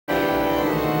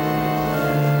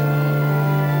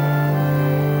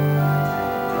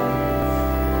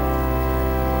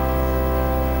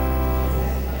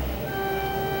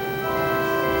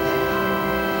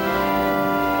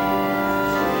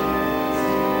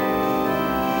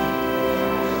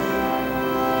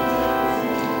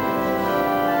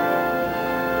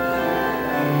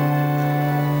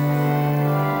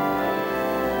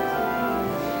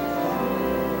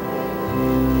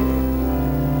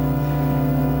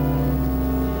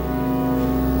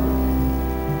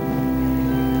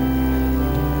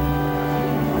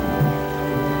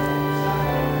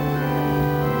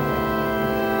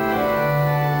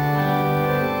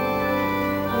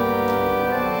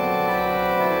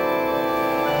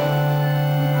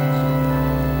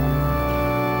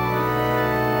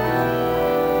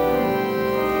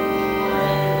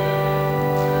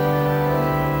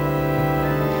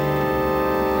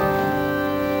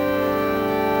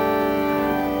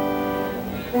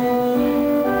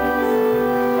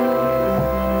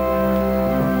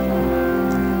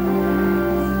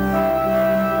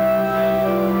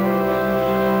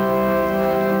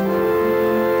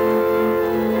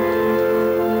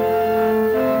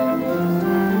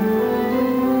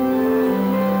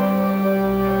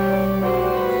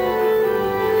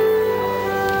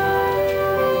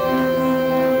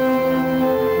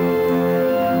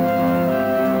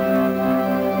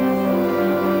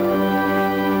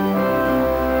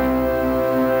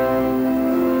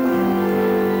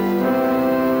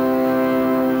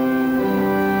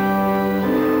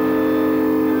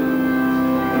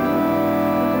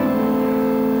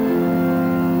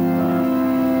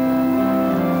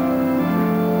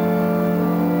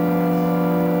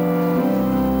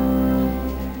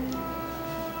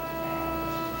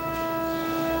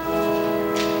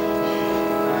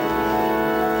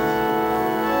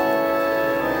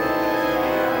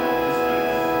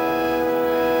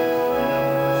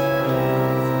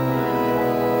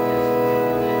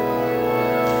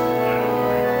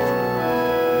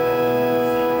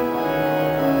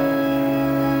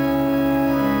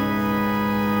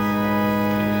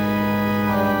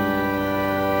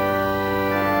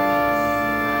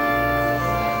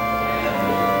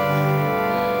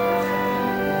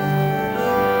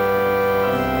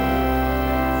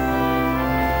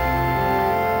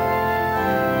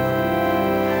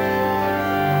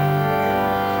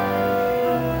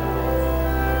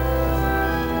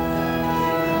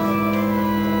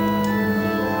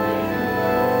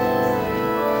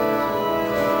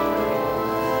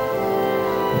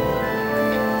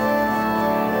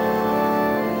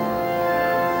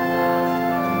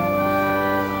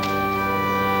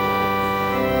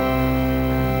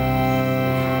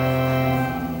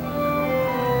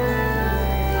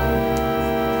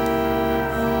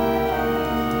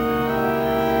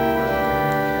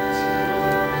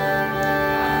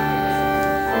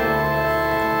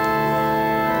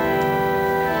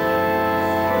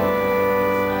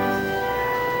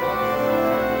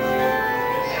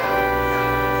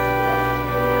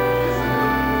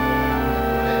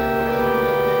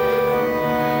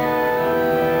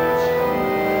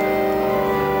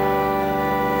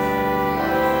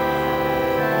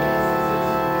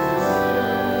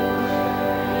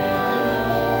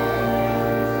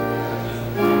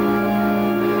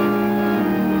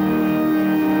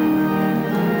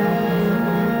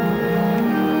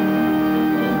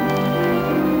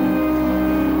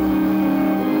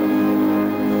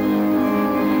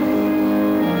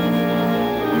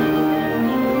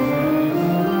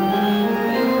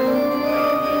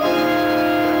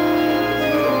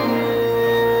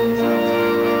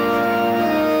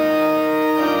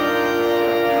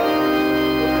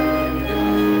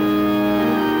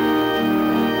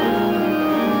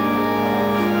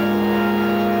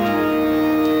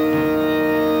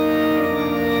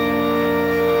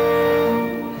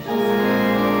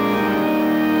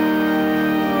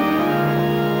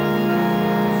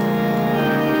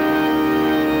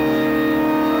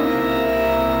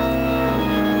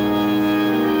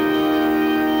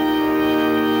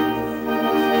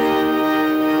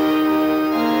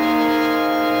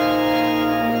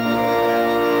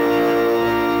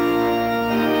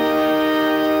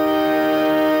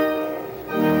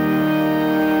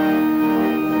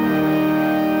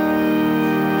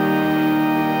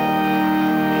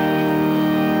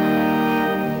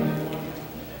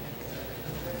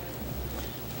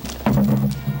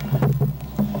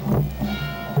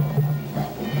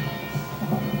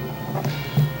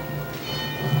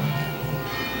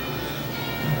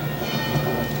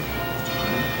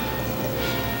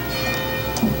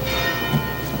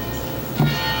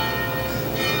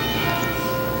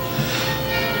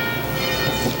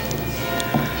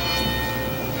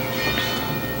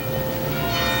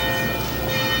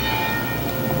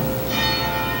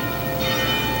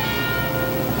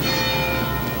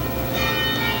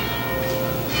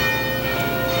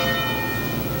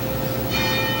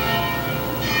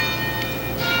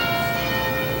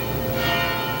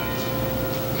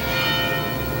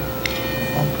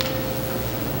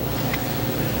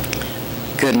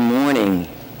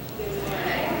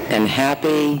and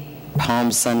happy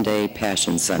Palm Sunday,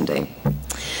 Passion Sunday.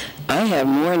 I have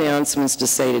more announcements to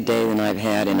say today than I've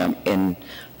had in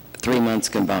 3 months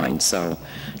combined, so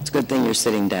it's a good thing you're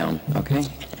sitting down, okay?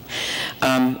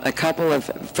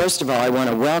 First of all, I want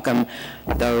to welcome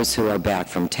those who are back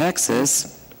from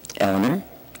Texas, Evelyn,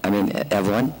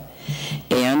 and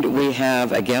we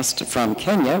have a guest from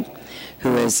Kenya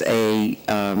who is a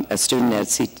student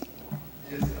at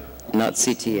not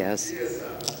CTS.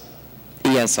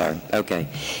 ESR, okay.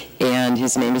 And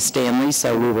his name is Stanley,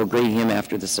 so we will greet him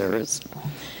after the service.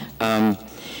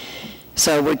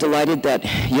 So we're delighted that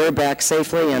you're back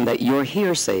safely and that you're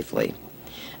here safely.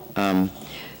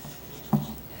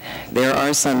 There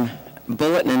are some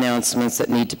bulletin announcements that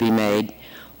need to be made.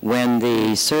 When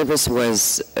the service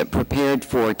was prepared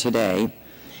for today,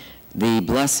 the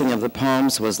blessing of the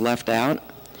palms was left out.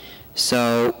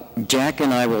 So Jack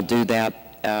and I will do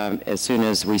that as soon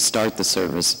as we start the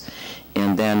service,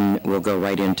 and then we'll go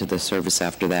right into the service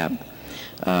after that,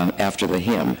 after the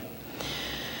hymn.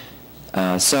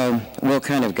 So we'll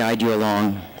kind of guide you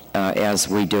along as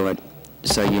we do it,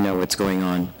 so you know what's going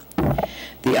on.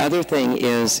 The other thing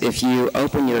is, if you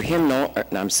open your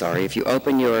if you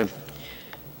open your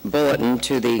bulletin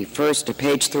to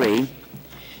page 3,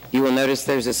 you will notice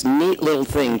there's this neat little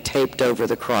thing taped over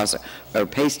the cross, or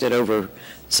pasted over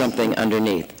something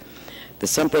underneath. The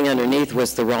something underneath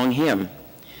was the wrong hymn.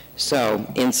 So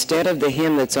instead of the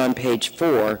hymn that's on page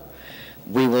 4,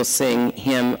 we will sing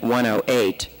hymn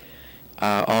 108,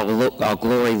 All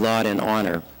Glory, Laud, and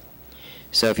Honor.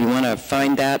 So if you want to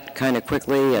find that kind of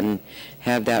quickly and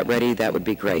have that ready, that would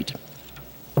be great.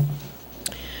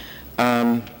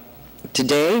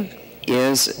 Today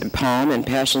is Palm and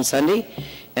Passion Sunday,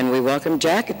 and we welcome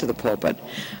Jack to the pulpit.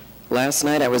 Last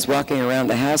night I was walking around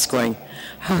the house going,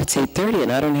 oh, it's 8:30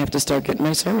 and I don't have to start getting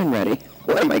my sermon ready.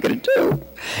 What am I going to do?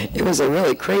 It was a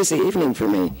really crazy evening for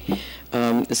me.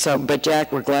 But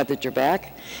Jack, we're glad that you're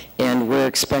back, and we're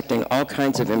expecting all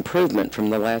kinds of improvement from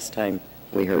the last time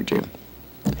we heard you.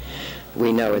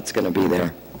 We know it's going to be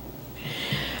there.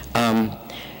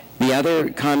 The other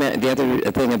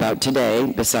thing about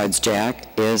today, besides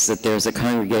Jack, is that there's a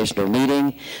congregational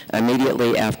meeting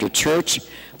immediately after church.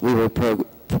 We will go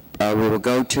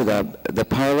to the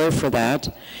parlor for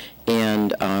that,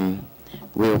 and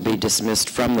we will be dismissed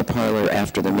from the parlor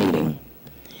after the meeting.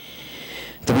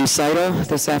 The recital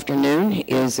this afternoon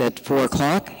is at 4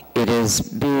 o'clock. It is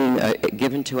being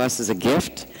given to us as a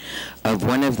gift of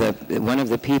one of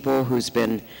the people who's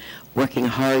been working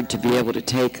hard to be able to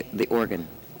take the organ.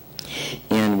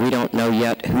 And we don't know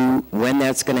yet when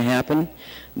that's going to happen,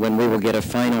 when we will get a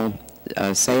final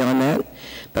say on that.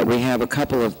 But we have a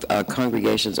couple of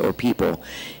congregations or people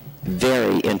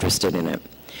very interested in it.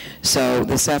 So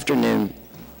this afternoon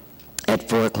at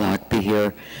 4 o'clock, be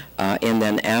here, and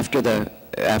then after the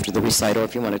recital,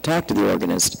 if you want to talk to the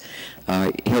organist,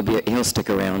 he'll stick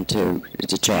around to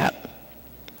chat.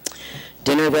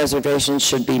 Dinner reservations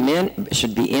should be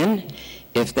in.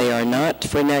 If they are not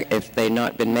if they've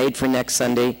not been made for next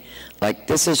Sunday, like,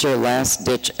 this is your last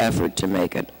ditch effort to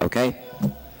make it, okay?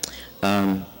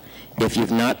 If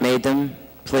you've not made them,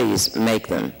 please make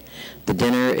them. The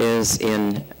dinner is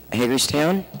in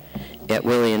Hagerstown at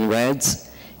Willie and Red's,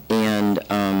 and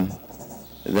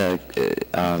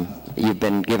you've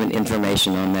been given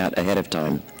information on that ahead of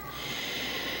time.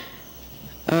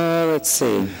 Let's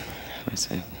see.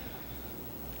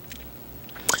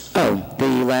 Oh,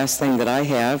 the last thing that I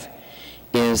have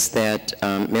is that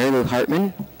Mary Lou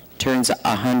Hartman turns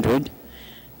 100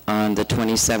 on the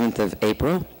 27th of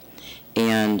April,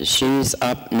 and she's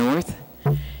up north.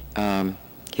 Can't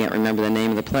remember the name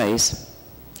of the place.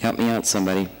 Help me out,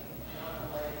 somebody.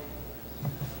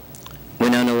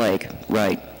 Winona Lake,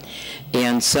 right.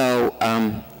 And so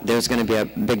there's going to be a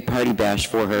big party bash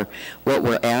for her. What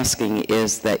we're asking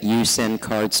is that you send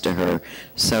cards to her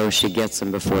so she gets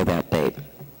them before that date.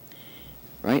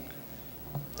 Right?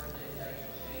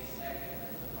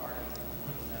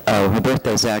 Oh, her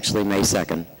birthday's actually May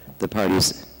 2nd. The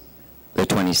party's the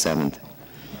 27th.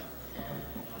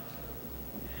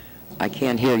 I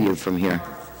can't hear you from here.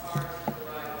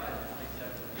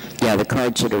 Yeah, the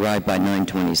card should arrive by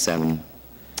 9/27.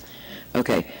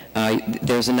 Okay,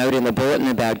 there's a note in the bulletin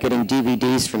about getting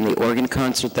DVDs from the organ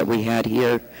concert that we had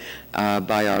here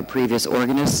by our previous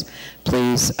organist.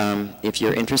 Please, if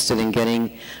you're interested in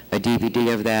getting a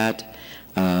DVD of that,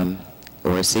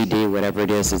 or a CD, whatever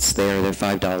it is, it's there. They're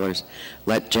 $5.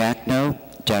 Let Jack know.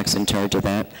 Jack's in charge of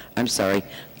that. I'm sorry,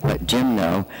 let Jim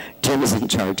know. Jim is in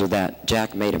charge of that.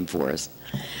 Jack made them for us.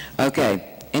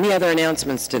 Okay, any other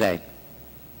announcements today?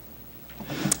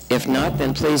 If not,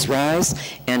 then please rise,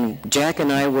 and Jack and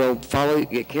I will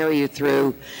carry you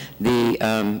through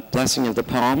the blessing of the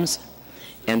palms,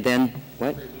 and then,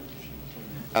 what?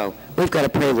 Oh, we've got a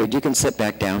prelude. You can sit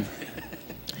back down.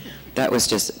 That was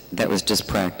just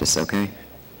practice, okay?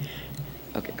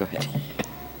 Okay, go ahead.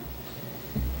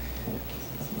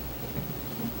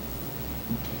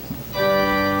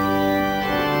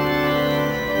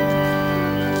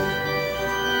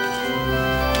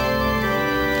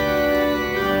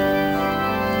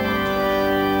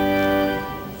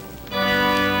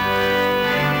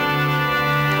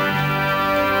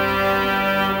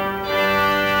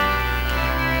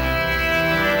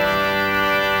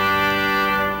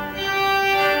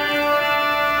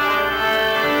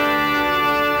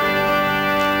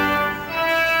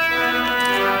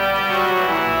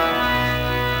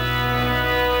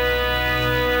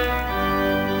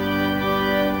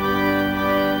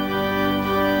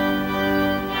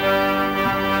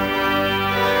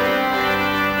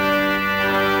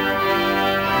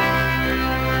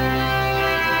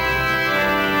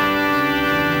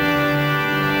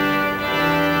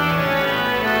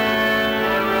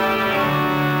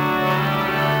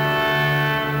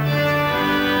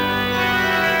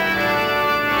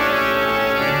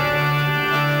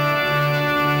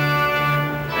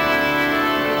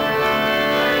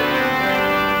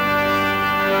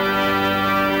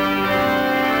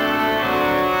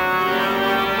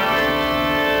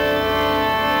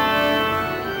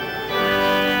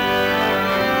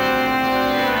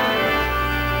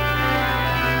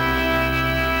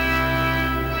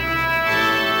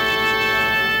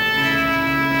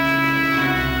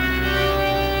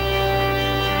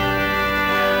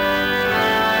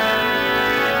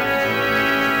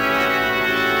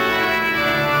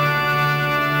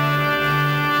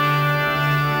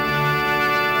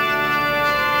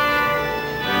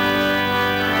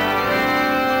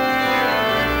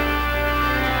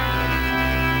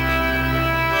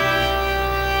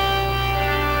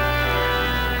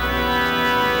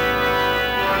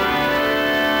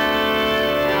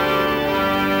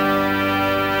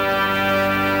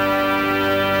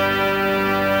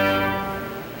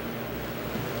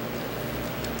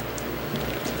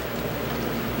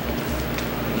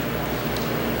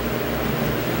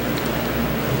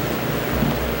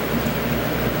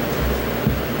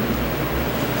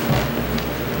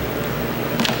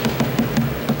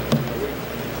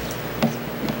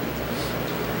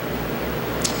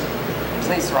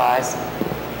 Please rise.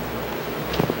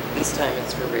 This time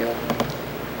it's for real.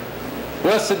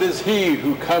 Blessed is he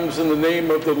who comes in the name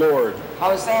of the Lord.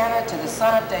 Hosanna to the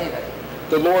Son of David.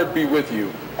 The Lord be with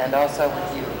you. And also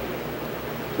with you.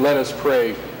 Let us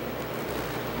pray.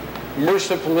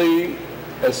 Mercifully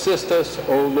assist us,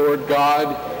 O Lord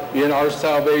God, in our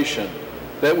salvation,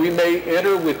 that we may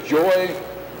enter with joy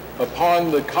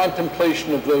upon the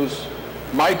contemplation of those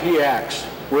mighty acts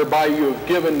whereby you have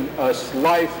given us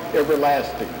life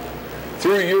everlasting.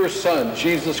 Through your Son,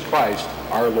 Jesus Christ,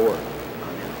 our Lord.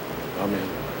 Amen.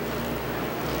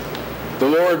 The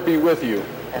Lord be with you.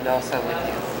 And also with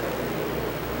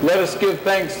you. Let us give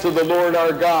thanks to the Lord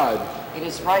our God. It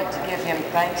is right to give him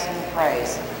thanks and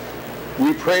praise.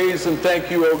 We praise and thank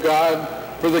you, O God,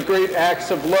 for the great acts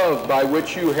of love by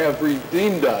which you have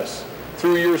redeemed us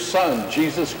through your Son,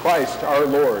 Jesus Christ, our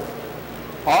Lord.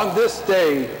 On this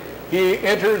day, he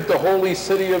entered the holy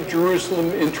city of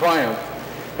Jerusalem in triumph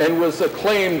and was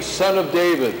acclaimed Son of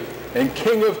David and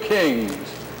King of Kings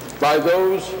by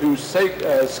those who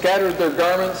scattered their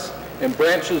garments and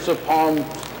branches of palm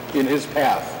in his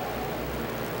path.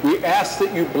 We ask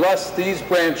that you bless these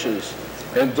branches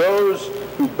and those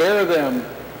who bear them,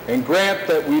 and grant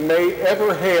that we may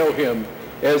ever hail him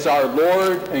as our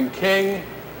Lord and King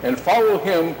and follow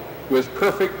him with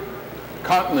perfect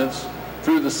continence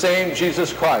through the same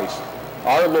Jesus Christ,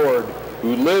 our Lord,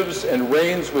 who lives and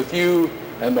reigns with you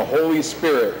and the Holy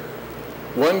Spirit,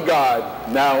 one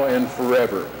God, now and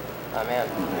forever. Amen.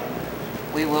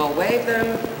 We will wave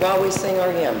them while we sing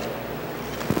our hymn.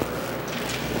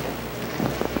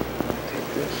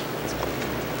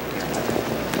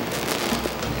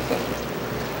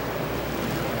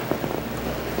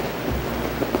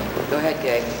 Go ahead,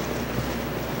 Gabe.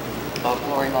 All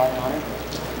glory, law, and honor.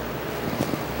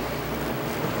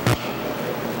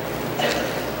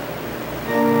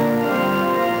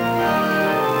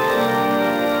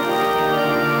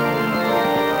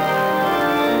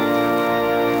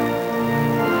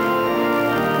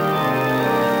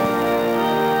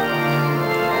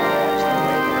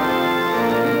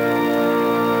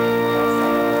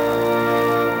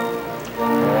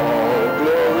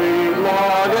 Glory,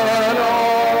 Lord, and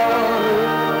honor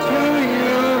to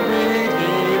you,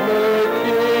 Redeemer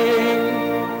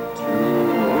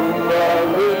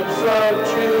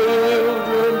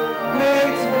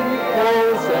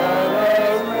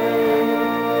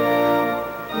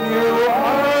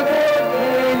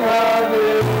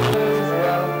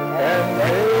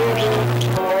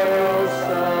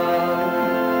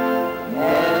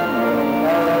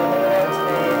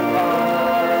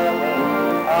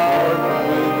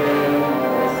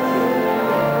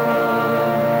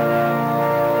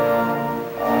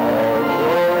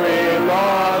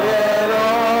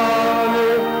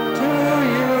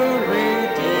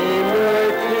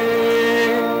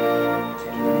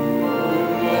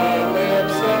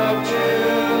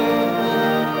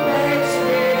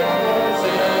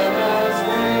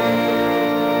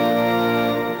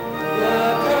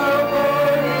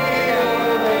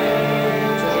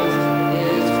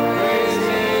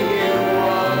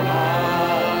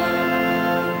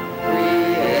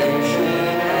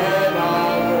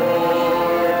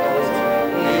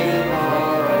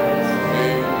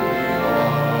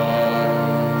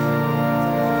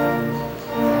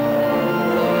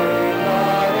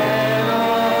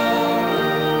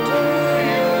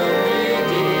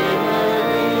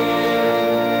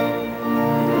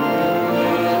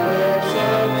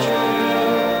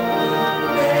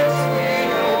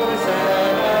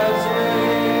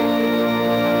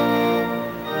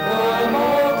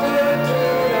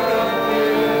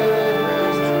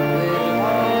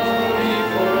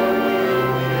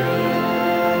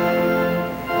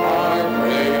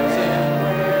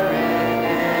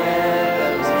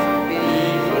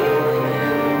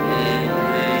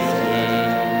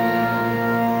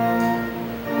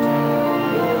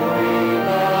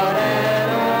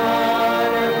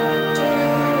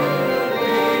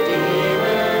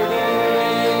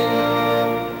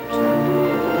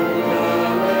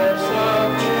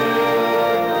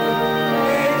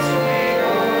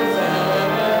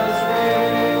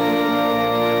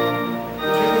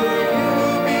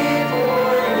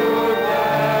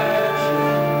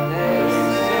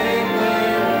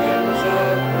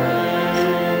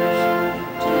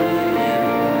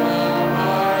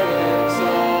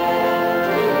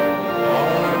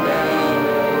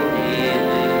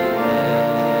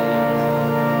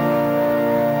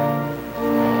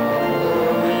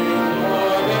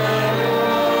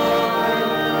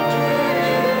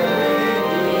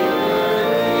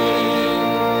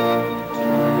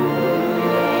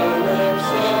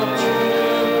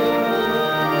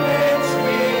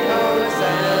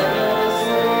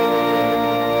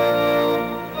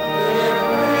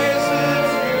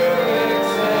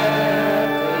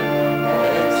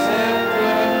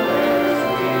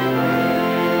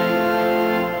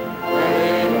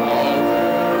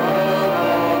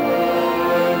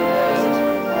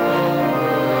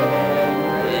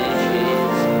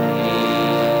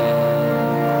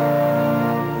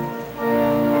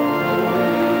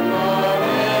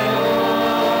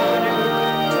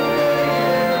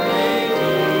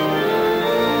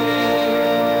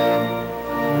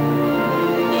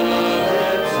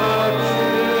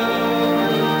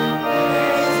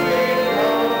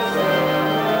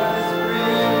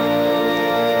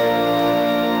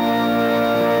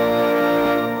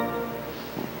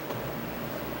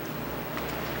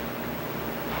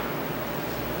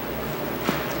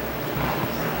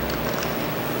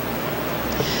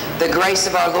grace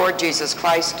of our Lord Jesus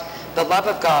Christ, the love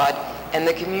of God, and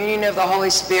the communion of the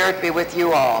Holy Spirit be with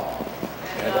you all.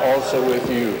 And also with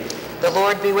you. The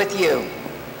Lord be with you.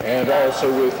 And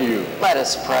also with you. Let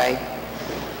us pray.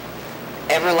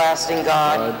 Everlasting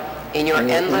God, in your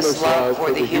endless love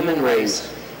for the human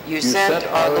race, you sent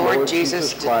our Lord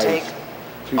Jesus to take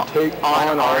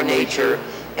on our nature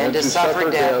and to suffer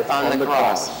death on the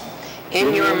cross.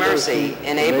 In your mercy,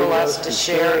 enable us to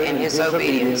share in his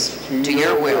obedience to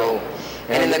your will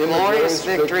and in the glorious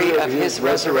victory of his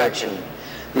resurrection,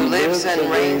 who lives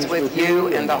and reigns with you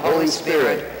in the Holy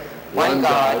Spirit, one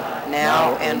God,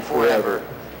 now and forever.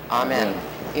 Amen.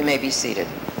 You may be seated.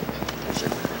 There's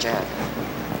your Jack.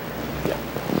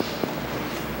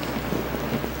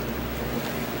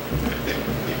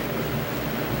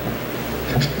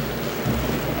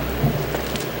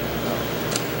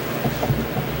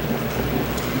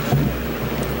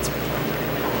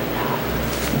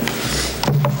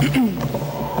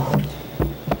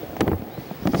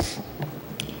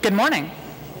 Good morning.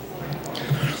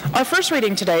 Our first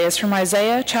reading today is from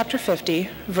Isaiah chapter 50,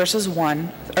 verses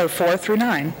 4 through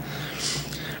 9.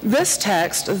 This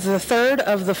text, the third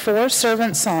of the 4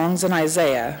 servant songs in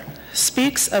Isaiah,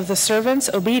 speaks of the servant's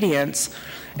obedience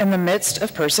in the midst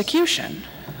of persecution.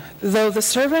 Though the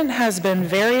servant has been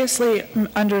variously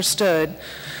understood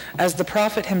as the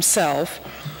prophet himself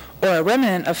or a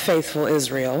remnant of faithful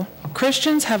Israel,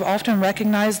 Christians have often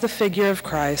recognized the figure of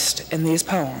Christ in these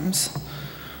poems.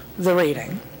 The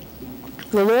reading.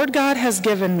 The Lord God has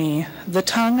given me the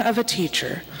tongue of a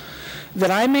teacher,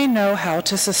 that I may know how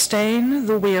to sustain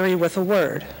the weary with a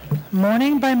word.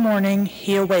 Morning by morning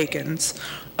he awakens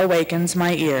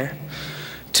my ear.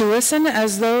 To listen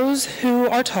as those who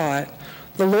are taught,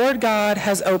 the Lord God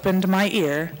has opened my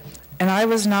ear, and I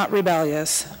was not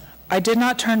rebellious. I did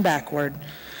not turn backward.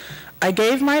 I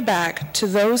gave my back to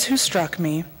those who struck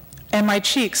me, and my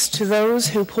cheeks to those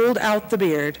who pulled out the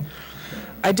beard.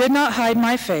 I did not hide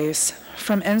my face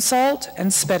from insult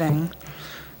and spitting.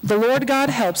 The Lord God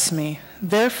helps me,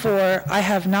 therefore I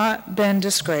have not been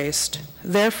disgraced.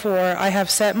 Therefore I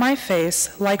have set my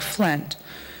face like flint,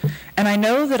 and I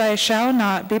know that I shall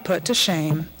not be put to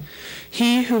shame.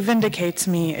 He who vindicates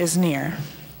me is near.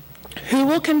 Who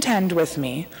will contend with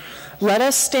me? Let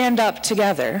us stand up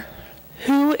together.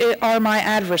 Who are my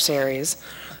adversaries?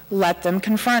 Let them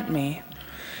confront me.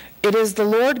 It is the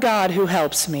Lord God who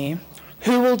helps me.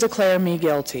 Who will declare me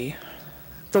guilty?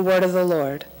 The word of the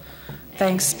Lord.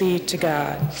 Thanks be to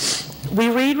God. We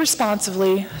read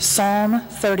responsively Psalm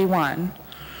 31.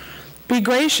 Be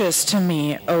gracious to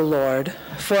me, O Lord,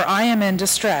 for I am in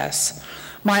distress.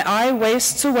 My eye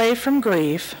wastes away from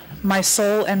grief, my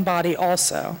soul and body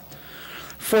also.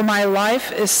 For my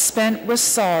life is spent with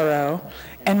sorrow,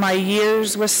 and my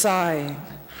years with sighing.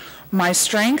 My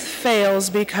strength fails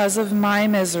because of my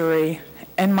misery,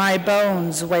 and my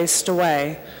bones waste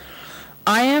away.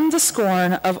 I am the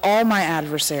scorn of all my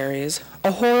adversaries,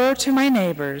 a horror to my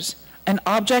neighbors, an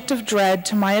object of dread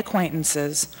to my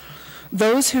acquaintances.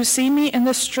 Those who see me in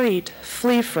the street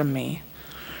flee from me.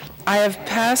 I have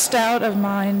passed out of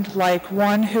mind like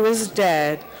one who is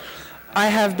dead. I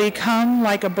have become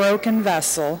like a broken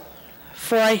vessel,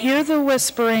 for I hear the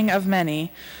whispering of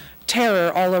many,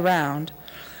 terror all around,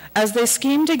 as they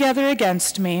scheme together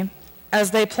against me,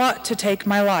 as they plot to take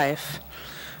my life.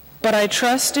 But I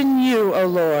trust in you, O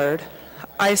Lord.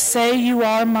 I say you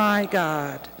are my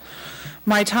God.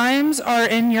 My times are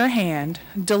in your hand.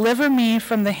 Deliver me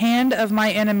from the hand of my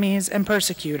enemies and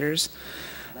persecutors.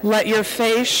 Let your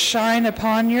face shine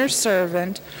upon your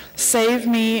servant. Save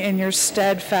me in your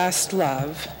steadfast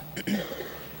love.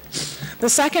 The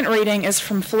second reading is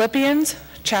from Philippians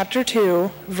chapter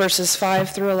 2, verses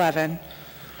 5 through 11.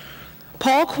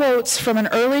 Paul quotes from an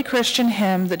early Christian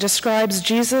hymn that describes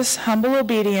Jesus' humble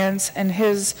obedience and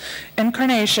his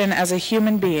incarnation as a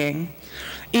human being,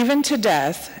 even to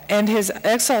death, and his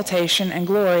exaltation and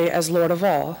glory as Lord of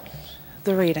all.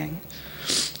 The reading.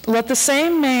 Let the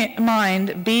same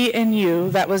mind be in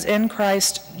you that was in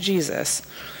Christ Jesus,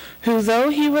 who, though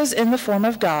he was in the form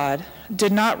of God,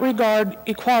 did not regard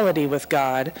equality with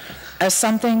God as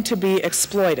something to be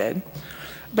exploited,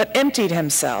 but emptied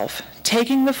himself,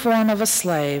 taking the form of a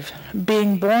slave,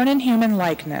 being born in human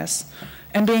likeness,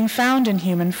 and being found in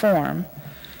human form.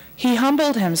 He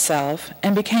humbled himself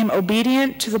and became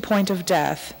obedient to the point of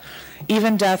death,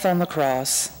 even death on the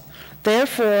cross.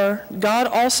 Therefore, God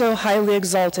also highly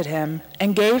exalted him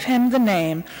and gave him the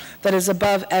name that is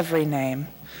above every name,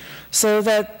 so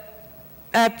that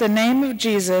at the name of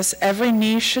Jesus every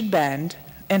knee should bend,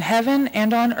 in heaven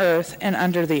and on earth and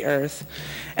under the earth,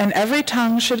 and every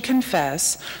tongue should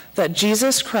confess that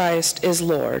Jesus Christ is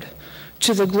Lord,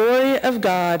 to the glory of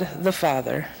God the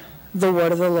Father. The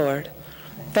word of the Lord.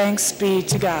 Thanks be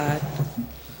to God.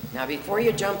 Now, before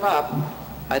you jump up,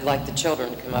 I'd like the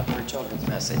children to come up for a children's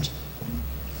message.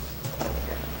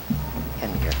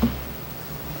 Come here.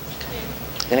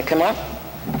 Gonna come up?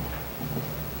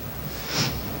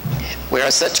 We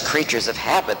are such creatures of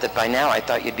habit that by now I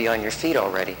thought you'd be on your feet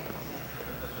already.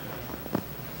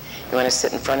 You want to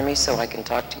sit in front of me so I can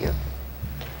talk to you?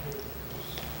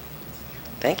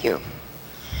 Thank you.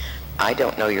 I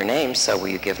don't know your names, so will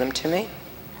you give them to me?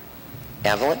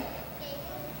 Evelyn?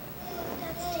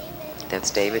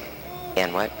 That's David.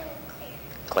 And what?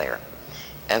 Claire.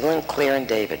 Evelyn, Claire, and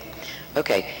David.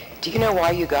 Okay, do you know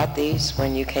why you got these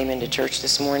when you came into church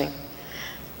this morning?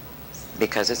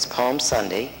 Because it's Palm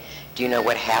Sunday. Do you know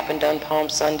what happened on Palm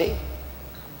Sunday?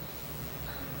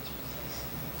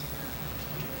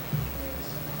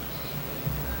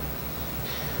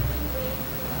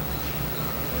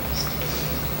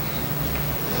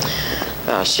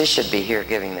 Oh, she should be here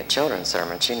giving the children's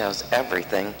sermon. She knows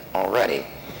everything already.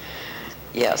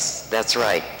 Yes, that's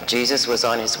right. Jesus was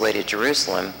on his way to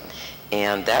Jerusalem,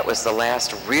 and that was the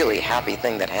last really happy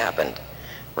thing that happened,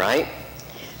 right?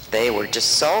 They were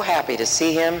just so happy to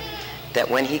see him that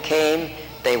when he came,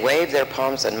 they waved their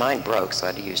palms, and mine broke, so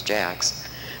I had to use Jack's.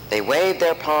 They waved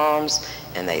their palms,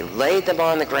 and they laid them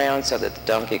on the ground so that the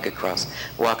donkey could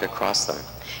walk across them.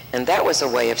 And that was a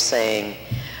way of saying,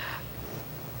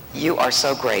 you are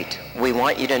so great. We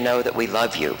want you to know that we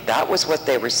love you. That was what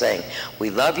they were saying. We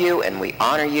love you and we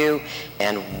honor you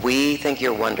and we think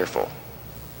you're wonderful.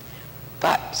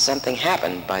 But something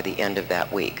happened by the end of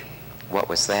that week. What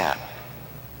was that?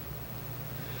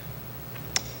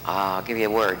 I'll give you a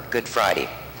word. Good Friday.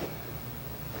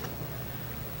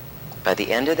 By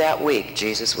the end of that week,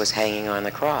 Jesus was hanging on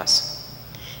the cross.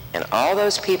 And all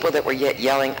those people that were yet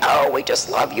yelling, oh, we just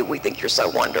love you. We think you're so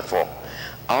wonderful.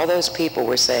 All those people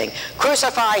were saying,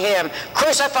 crucify him,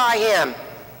 crucify him.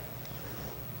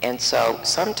 And so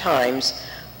sometimes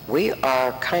we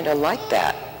are kind of like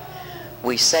that.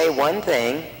 We say one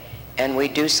thing and we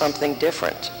do something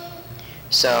different.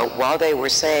 So while they were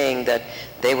saying that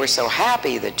they were so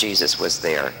happy that Jesus was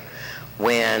there,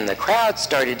 when the crowd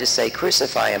started to say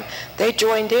crucify him, they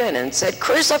joined in and said,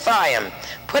 crucify him,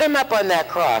 put him up on that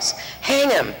cross, hang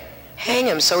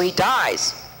him so he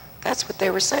dies. That's what they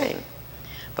were saying.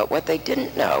 But what they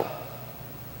didn't know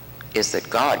is that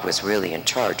God was really in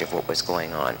charge of what was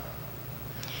going on,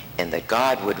 and that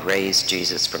God would raise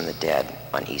Jesus from the dead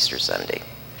on Easter Sunday.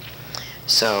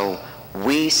 So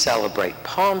we celebrate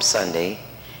Palm Sunday,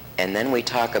 and then we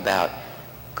talk about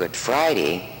Good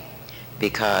Friday,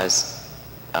 because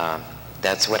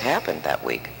that's what happened that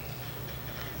week.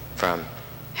 From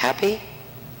happy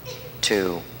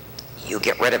to, you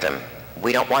get rid of him.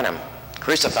 We don't want him.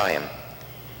 Crucify him.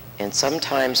 And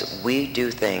sometimes we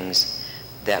do things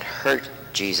that hurt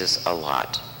Jesus a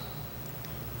lot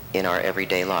in our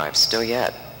everyday lives, still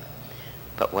yet.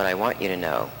 But what I want you to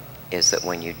know is that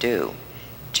when you do,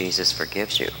 Jesus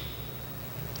forgives you.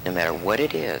 No matter what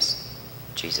it is,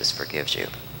 Jesus forgives you.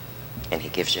 And he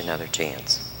gives you another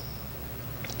chance.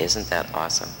 Isn't that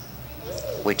awesome?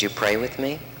 Would you pray with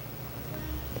me?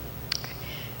 Okay.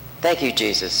 Thank you,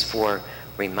 Jesus, for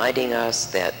reminding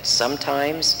us that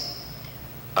sometimes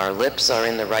our lips are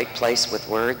in the right place with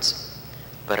words,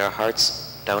 but our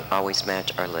hearts don't always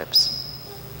match our lips.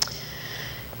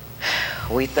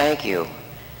 We thank you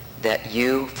that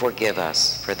you forgive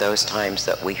us for those times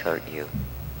that we hurt you.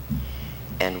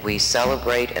 And we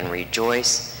celebrate and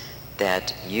rejoice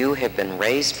that you have been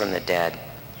raised from the dead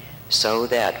so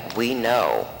that we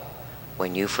know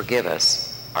when you forgive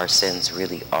us, our sins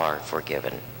really are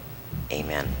forgiven.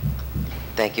 Amen.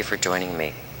 Thank you for joining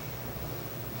me.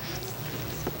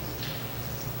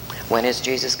 When is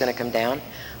Jesus going to come down?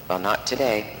 Well, not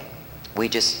today.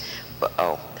 When's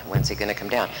he going to come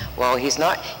down? Well, he's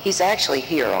not. He's actually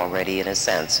here already in a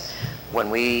sense. When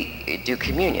we do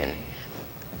communion,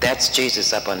 that's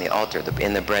Jesus up on the altar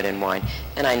in the bread and wine.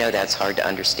 And I know that's hard to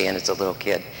understand as a little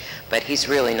kid, but he's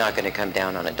really not going to come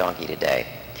down on a donkey today.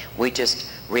 We just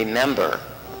remember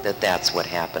that that's what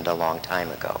happened a long time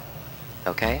ago.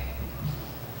 Okay?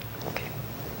 Okay.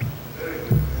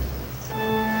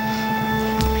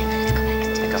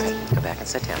 Go ahead. Go back and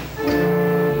sit down.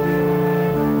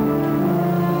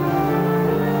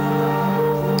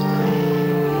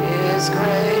 Is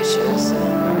gracious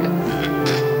and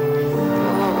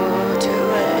oh, to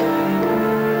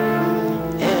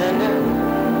and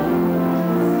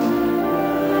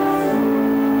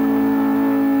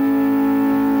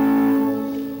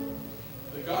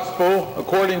the Gospel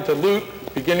according to Luke,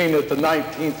 beginning at the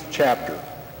 19th chapter.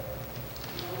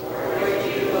 Glory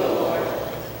to you, O Lord.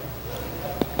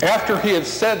 After he had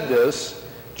said this,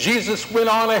 Jesus went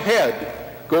on ahead,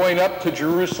 going up to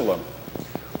Jerusalem.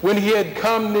 When he had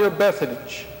come near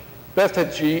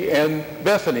Bethany and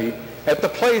Bethany, at the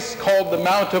place called the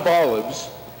Mount of Olives,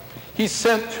 he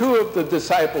sent two of the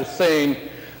disciples, saying,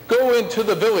 "Go into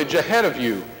the village ahead of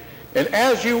you, and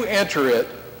as you enter it,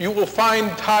 you will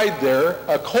find tied there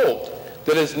a colt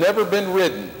that has never been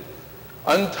ridden.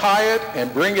 Untie it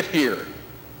and bring it here.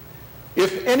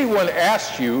 If anyone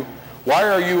asks you, 'Why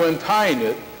are you untying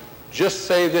it?' just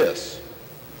say this,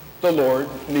 'The Lord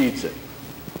needs it.'"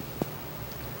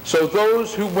 So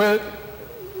those who went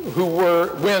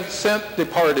sent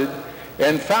departed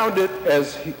and found it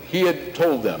as he had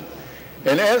told them.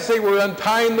 And as they were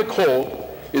untying the colt,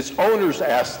 its owners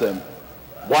asked them,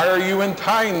 "Why are you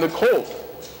untying the colt?"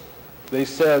 They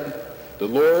said, "The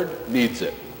Lord needs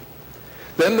it."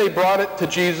 Then they brought it to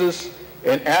Jesus,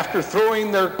 and after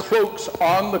throwing their cloaks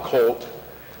on the colt,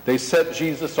 they set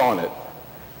Jesus on it.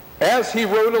 As he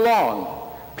rode along,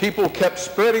 people kept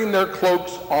spreading their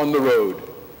cloaks on the road.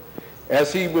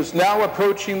 As he was now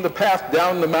approaching the path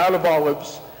down the Mount of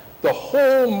Olives, the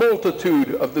whole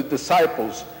multitude of the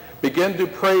disciples began to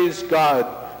praise God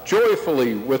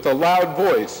joyfully with a loud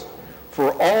voice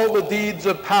for all the deeds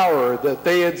of power that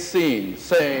they had seen,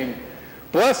 saying,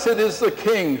 "Blessed is the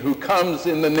King who comes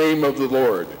in the name of the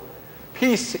Lord.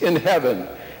 Peace in heaven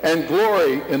and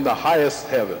glory in the highest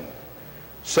heaven."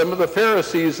 Some of the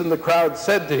Pharisees in the crowd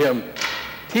said to him,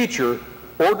 "Teacher,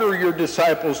 order your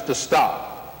disciples to stop."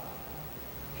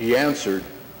 He answered,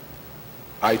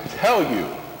 "I tell you,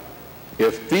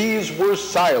 if these were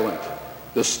silent,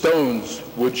 the stones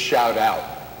would shout out."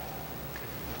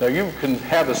 Now you can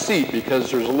have a seat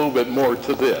because there's a little bit more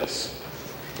to this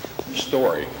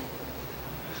story.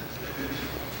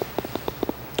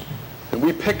 And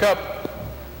we pick up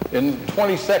in the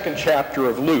 22nd chapter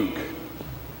of Luke.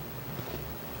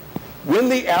 When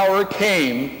the hour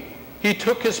came, he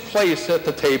took his place at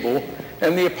the table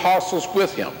and the apostles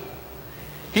with him.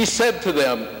 He said to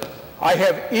them, "I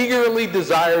have eagerly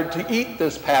desired to eat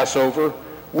this Passover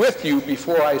with you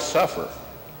before I suffer.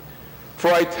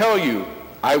 For I tell you,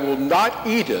 I will not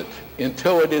eat it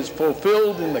until it is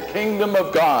fulfilled in the kingdom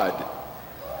of God."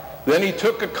 Then he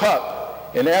took a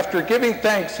cup, and after giving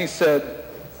thanks, he said,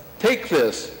 "Take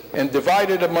this and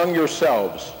divide it among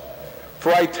yourselves.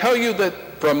 For I tell you that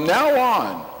from now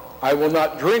on I will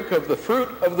not drink of the fruit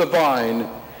of the vine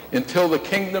until the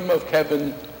kingdom of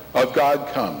heaven of God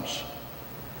comes."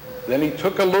 Then he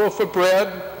took a loaf of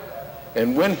bread,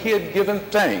 and when he had given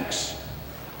thanks,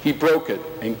 he broke it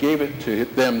and gave it to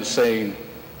them, saying,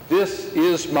 "This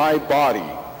is my body,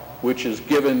 which is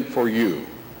given for you.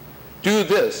 Do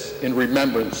this in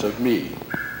remembrance of me."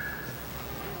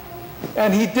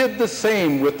 And he did the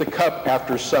same with the cup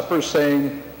after supper,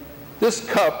 saying, "This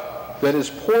cup that is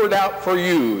poured out for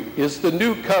you is the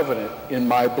new covenant in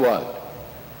my blood.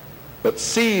 But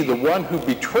see, the one who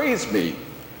betrays me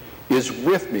is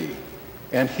with me,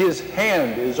 and his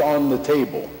hand is on the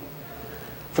table.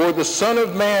 For the Son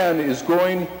of Man is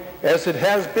going as it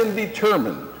has been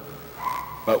determined,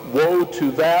 but woe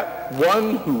to that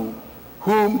one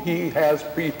whom he has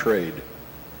betrayed."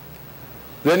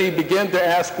 Then they began to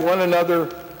ask one another,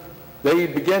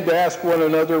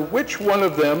 which one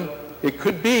of them it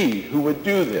could be who would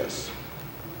do this.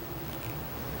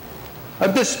 A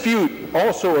dispute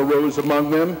also arose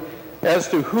among them as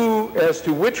to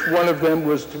which one of them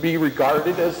was to be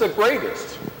regarded as the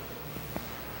greatest.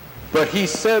 But he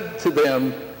said to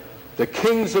them, "The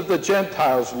kings of the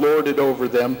Gentiles lord it over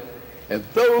them, and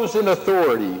those in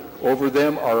authority over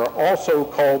them are also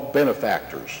called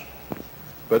benefactors.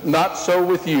 But not so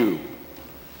with you.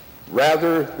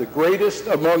 Rather, the greatest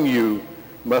among you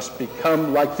must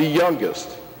become like the youngest,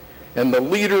 and the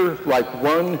leader like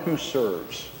one who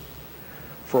serves.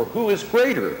 For who is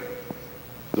greater,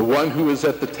 the one who is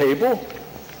at the table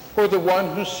or the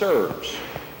one who serves?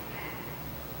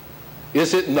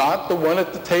 Is it not the one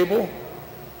at the table?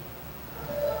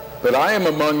 But I am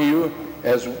among you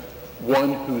as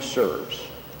one who serves.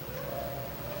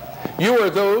 You are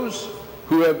those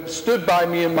who have stood by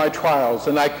me in my trials,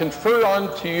 and I confer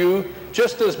unto you,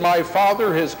 just as my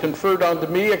Father has conferred unto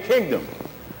me, a kingdom,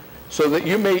 so that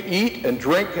you may eat and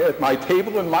drink at my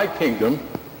table in my kingdom,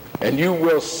 and you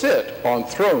will sit on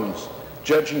thrones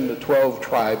judging the 12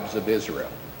 tribes of Israel.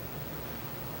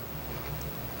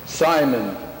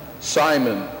 Simon,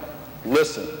 Simon,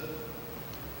 listen.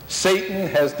 Satan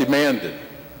has demanded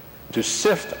to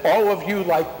sift all of you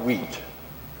like wheat.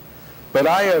 But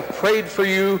I have prayed for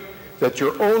you that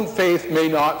your own faith may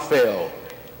not fail,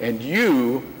 and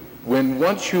you, when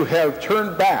once you have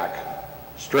turned back,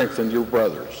 strengthen your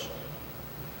brothers.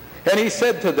 And he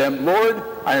said to them, Lord,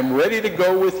 I am ready to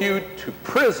go with you to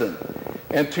prison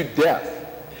and to death.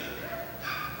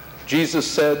 Jesus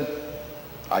said,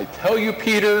 I tell you,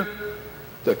 Peter,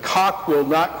 the cock will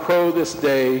not crow this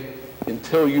day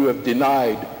until you have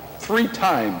denied 3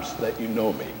 times that you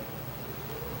know me.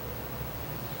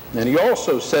 And he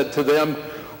also said to them,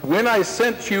 when I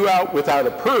sent you out without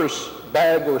a purse,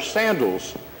 bag, or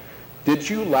sandals, did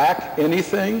you lack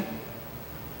anything?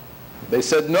 They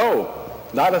said, no,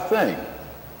 not a thing.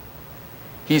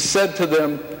 He said to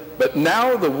them, but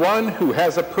now the one who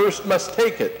has a purse must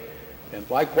take it, and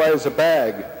likewise a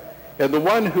bag, and the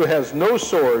one who has no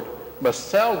sword must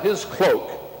sell his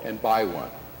cloak and buy one.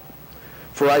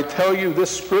 For I tell you,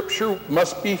 this scripture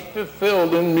must be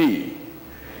fulfilled in me.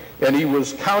 And he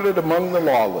was counted among the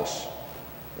lawless.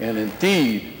 And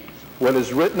indeed, what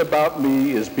is written about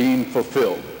me is being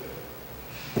fulfilled.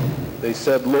 They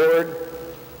said, Lord,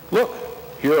 look,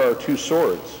 here are 2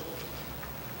 swords.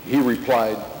 He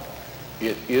replied,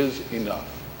 it is enough.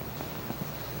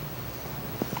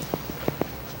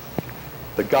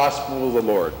 The gospel of the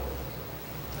Lord.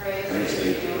 Praise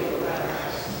be to you.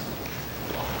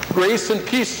 Grace and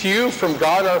peace to you from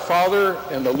God our Father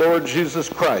and the Lord Jesus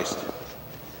Christ.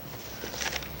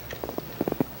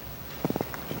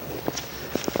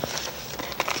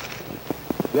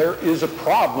 There is a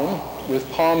problem with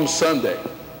Palm Sunday.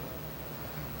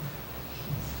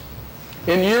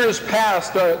 In years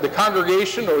past, the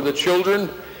congregation or the children,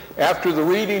 after the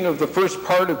reading of the first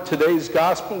part of today's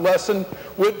gospel lesson,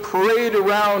 would parade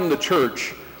around the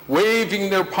church, waving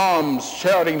their palms,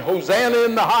 shouting, Hosanna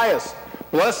in the highest!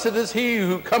 Blessed is he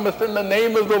who cometh in the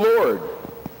name of the Lord.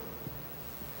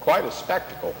 Quite a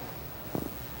spectacle.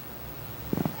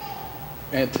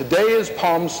 And today is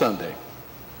Palm Sunday,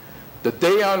 the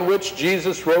day on which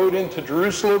Jesus rode into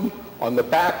Jerusalem on the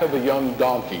back of a young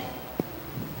donkey.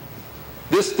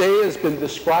 This day has been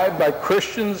described by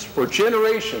Christians for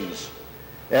generations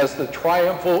as the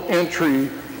triumphal entry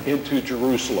into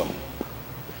Jerusalem.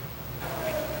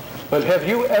 But have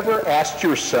you ever asked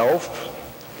yourself,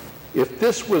 if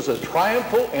this was a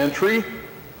triumphal entry,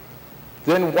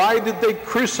 then why did they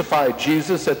crucify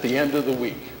Jesus at the end of the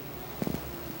week?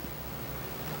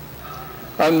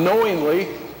 Unknowingly,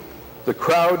 the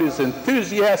crowd is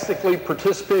enthusiastically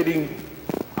participating,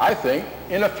 I think,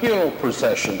 in a funeral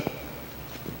procession,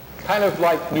 kind of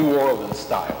like New Orleans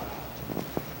style.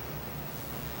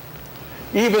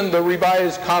 Even the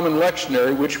Revised Common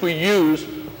Lectionary, which we use,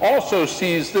 also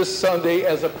sees this Sunday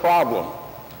as a problem.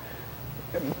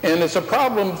 And it's a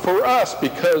problem for us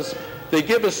because they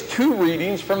give us 2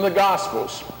 readings from the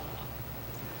Gospels.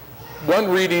 One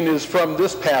reading is from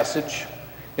this passage,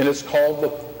 and it's called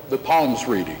the Palms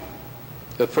reading,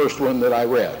 the first one that I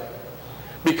read.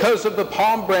 Because of the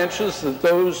palm branches that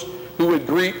those who would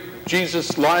greet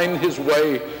Jesus lined his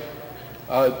way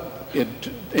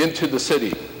into the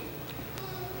city.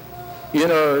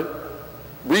 In our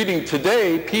reading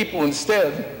today, people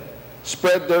instead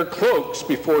spread their cloaks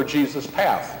before Jesus'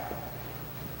 path.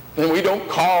 And we don't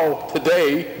call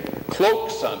today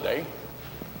Cloak Sunday.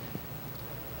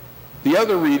 The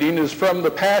other reading is from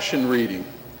the Passion reading,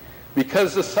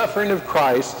 because the suffering of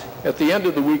Christ at the end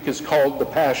of the week is called the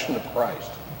Passion of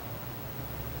Christ.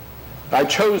 I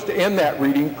chose to end that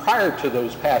reading prior to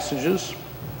those passages,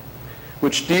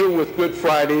 which deal with Good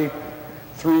Friday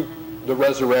through the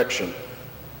resurrection.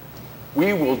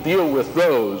 We will deal with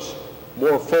those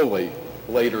more fully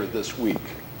later this week.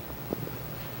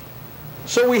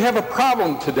 So we have a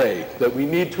problem today that we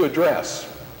need to address.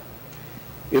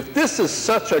 If this is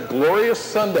such a glorious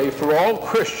Sunday for all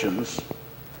Christians,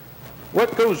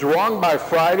 what goes wrong by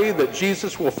Friday that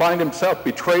Jesus will find himself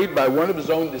betrayed by one of his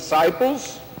own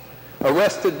disciples,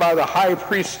 arrested by the high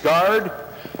priest's guard,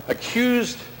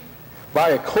 accused by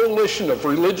a coalition of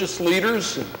religious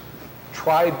leaders,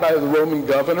 tried by the Roman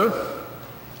governor,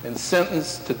 and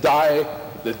sentenced to die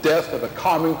the death of a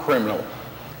common criminal,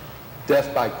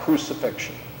 death by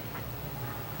crucifixion?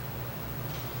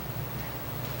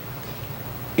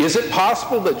 Is it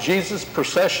possible that Jesus'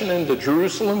 procession into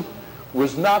Jerusalem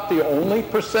was not the only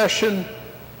procession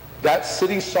that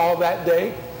city saw that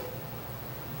day?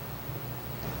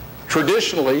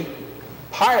 Traditionally,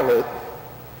 Pilate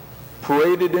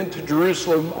paraded into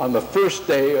Jerusalem on the first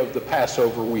day of the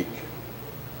Passover week.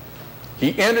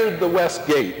 He entered the west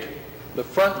gate, the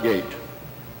front gate,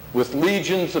 with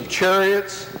legions of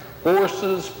chariots,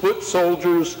 horses, foot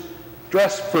soldiers,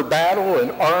 dressed for battle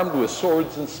and armed with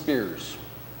swords and spears.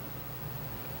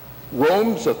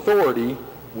 Rome's authority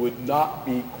would not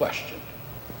be questioned.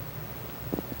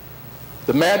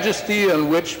 The majesty in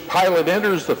which Pilate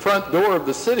enters the front door of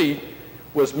the city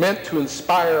was meant to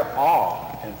inspire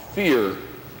awe and fear,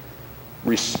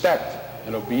 respect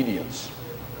and obedience.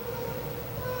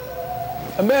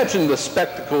 Imagine the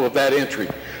spectacle of that entry.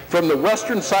 From the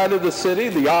western side of the city,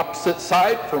 the opposite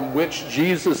side from which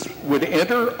Jesus would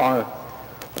enter,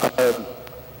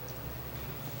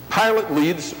 Pilate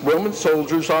leads Roman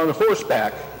soldiers on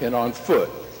horseback and on foot.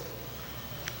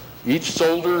 Each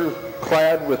soldier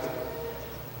clad with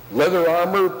leather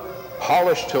armor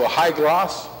polished to a high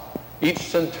gloss, each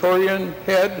centurion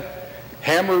head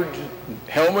hammered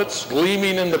helmets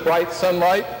gleaming in the bright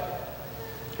sunlight.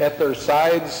 At their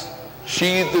sides,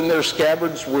 sheathed in their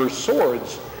scabbards, were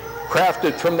swords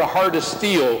crafted from the hardest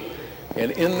steel,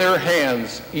 and in their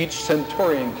hands each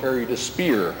centurion carried a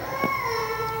spear,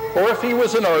 or if he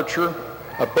was an archer,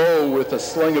 a bow with a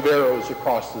sling of arrows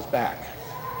across his back.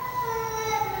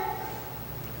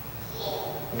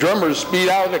 Drummers beat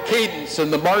out a cadence,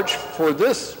 and the march for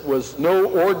this was no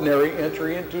ordinary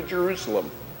entry into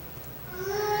Jerusalem.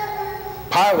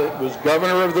 Pilate was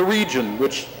governor of the region,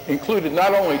 which included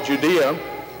not only Judea,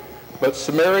 but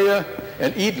Samaria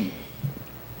and Edom.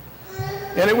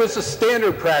 And it was a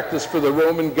standard practice for the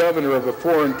Roman governor of a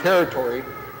foreign territory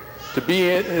to be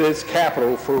in its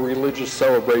capital for religious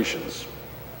celebrations.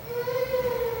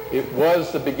 It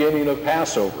was the beginning of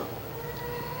Passover,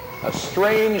 a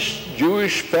strange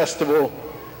Jewish festival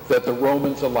that the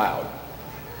Romans allowed.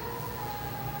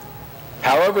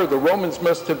 However, the Romans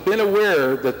must have been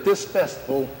aware that this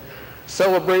festival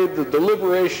celebrated the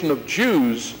liberation of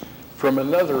Jews from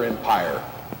another empire,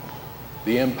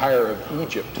 the empire of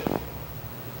Egypt.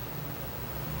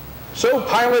 So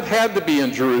Pilate had to be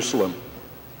in Jerusalem.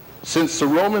 Since the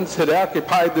Romans had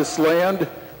occupied this land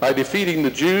by defeating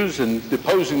the Jews and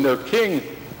deposing their king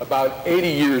about 80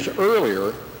 years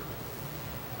earlier,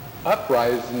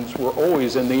 uprisings were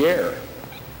always in the air.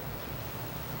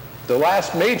 The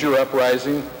last major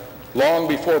uprising, long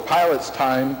before Pilate's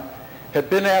time, had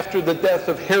been after the death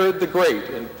of Herod the Great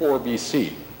in 4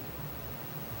 BC.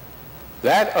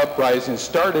 That uprising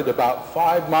started about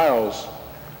 5 miles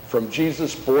from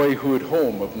Jesus' boyhood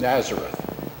home of Nazareth.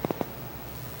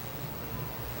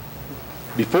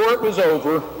 Before it was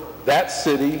over, that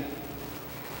city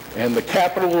and the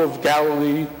capital of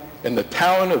Galilee and the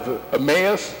town of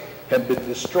Emmaus had been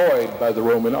destroyed by the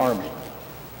Roman army.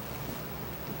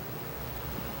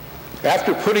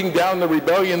 After putting down the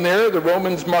rebellion there, the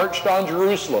Romans marched on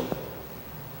Jerusalem.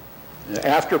 And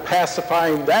after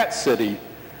pacifying that city,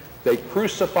 they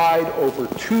crucified over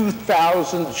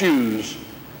 2,000 Jews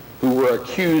who were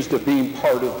accused of being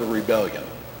part of the rebellion.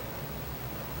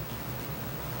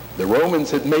 The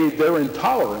Romans had made their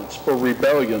intolerance for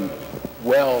rebellion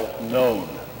well known.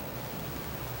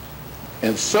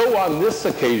 And so on this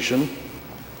occasion,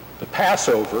 the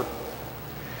Passover,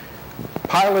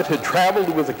 Pilate had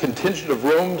traveled with a contingent of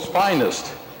Rome's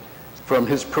finest from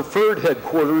his preferred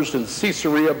headquarters in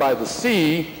Caesarea by the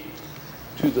sea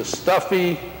to the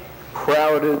stuffy,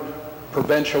 crowded,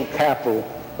 provincial capital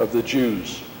of the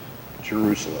Jews,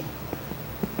 Jerusalem.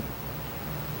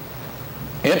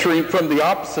 Entering from the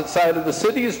opposite side of the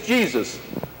city is Jesus,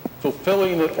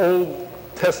 fulfilling an Old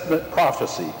Testament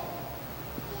prophecy.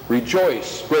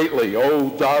 Rejoice greatly, O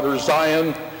daughter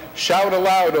Zion. Shout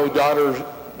aloud, O daughter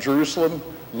Jerusalem.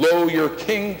 Lo, your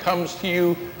king comes to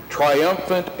you,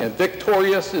 triumphant and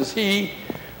victorious is he,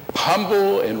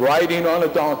 humble and riding on a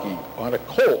donkey, on a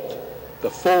colt, the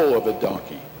foal of a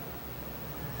donkey.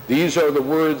 These are the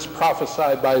words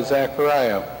prophesied by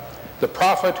Zechariah, the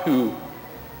prophet who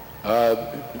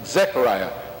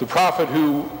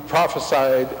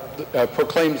prophesied,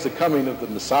 proclaims the coming of the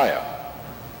Messiah.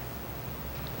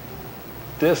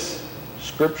 This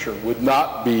scripture would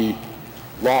not be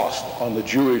lost on the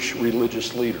Jewish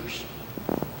religious leaders.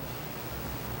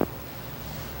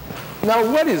 Now,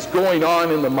 what is going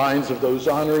on in the minds of those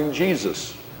honoring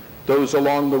Jesus? Those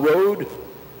along the road?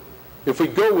 If we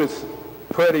go with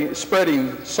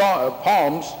spreading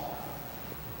palms,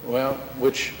 well,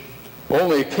 which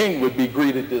only a king would be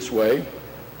greeted this way.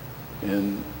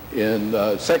 In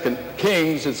 2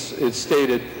 Kings, it's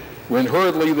stated, when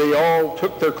hurriedly they all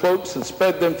took their cloaks and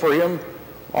spread them for him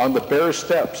on the bare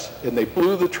steps, and they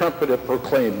blew the trumpet and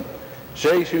proclaimed,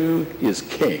 Jesus is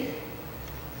king.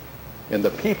 And the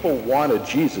people wanted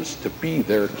Jesus to be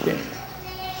their king.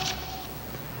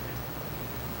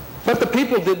 But the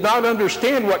people did not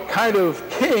understand what kind of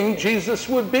king Jesus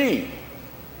would be.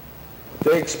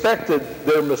 They expected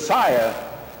their Messiah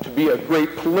to be a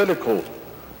great political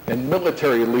and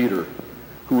military leader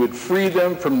who would free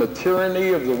them from the tyranny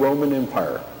of the Roman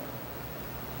Empire.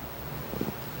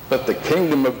 But the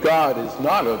kingdom of God is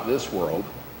not of this world.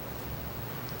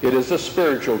 It is a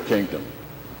spiritual kingdom,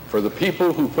 for the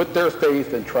people who put their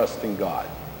faith and trust in God.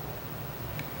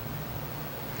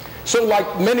 So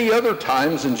like many other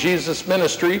times in Jesus'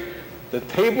 ministry, the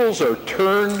tables are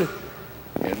turned,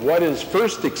 and what is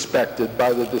first expected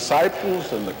by the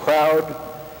disciples and the crowd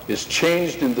is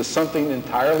changed into something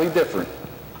entirely different.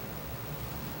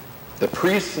 The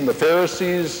priests and the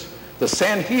Pharisees, the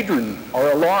Sanhedrin,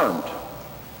 are alarmed.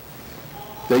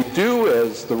 They do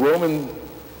as the Roman,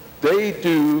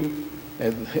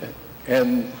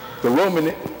 and the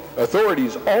Roman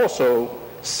authorities also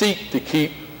seek to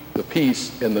keep the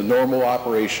peace in the normal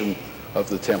operation of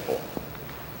the temple.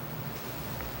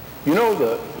 You know,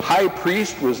 the high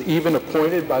priest was even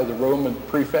appointed by the Roman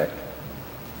prefect.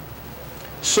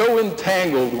 So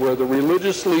entangled were the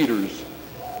religious leaders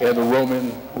and the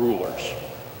Roman rulers.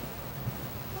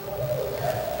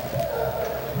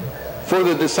 For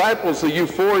the disciples, the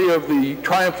euphoria of the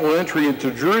triumphal entry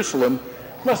into Jerusalem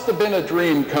must have been a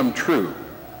dream come true.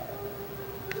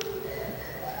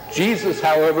 Jesus,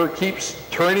 however, keeps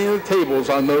turning the tables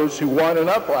on those who want an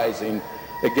uprising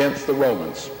against the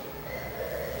Romans.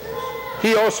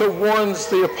 He also warns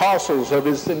the apostles of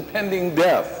his impending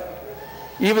death,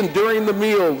 even during the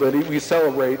meal that we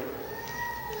celebrate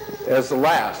as the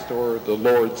last, or the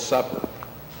Lord's Supper.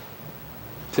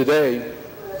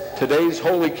 Today's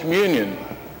Holy Communion,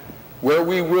 where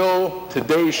we will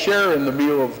today share in the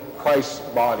meal of Christ's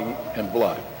body and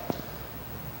blood.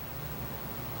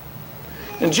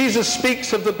 And Jesus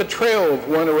speaks of the betrayal of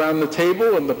one around the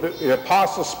table, and the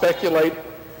apostles speculate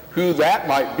who that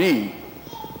might be.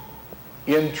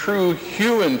 In true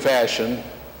human fashion,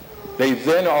 they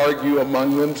then argue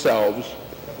among themselves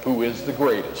who is the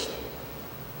greatest.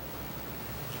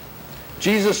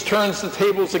 Jesus turns the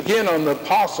tables again on the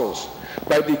apostles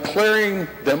by declaring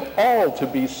them all to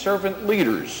be servant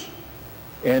leaders,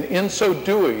 and in so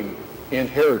doing,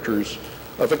 inheritors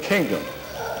of a kingdom,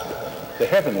 the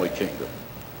heavenly kingdom.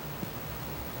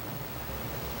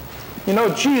 You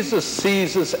know, Jesus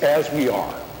sees us as we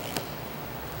are,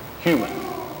 human.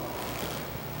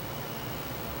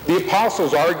 The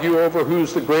apostles argue over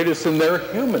who's the greatest in their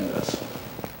humanness.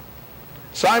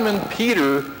 Simon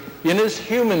Peter, in his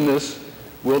humanness,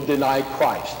 will deny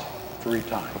Christ 3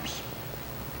 times.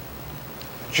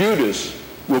 Judas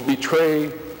will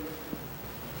betray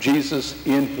Jesus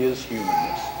in his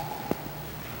humanness.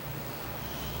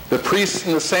 The priests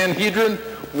and the Sanhedrin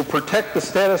will protect the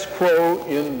status quo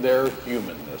in their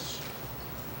humanness.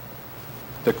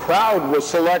 The crowd will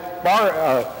select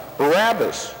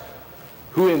Barabbas,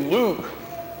 who in Luke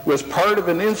was part of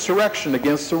an insurrection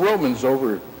against the Romans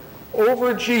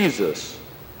over Jesus,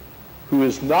 who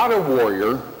is not a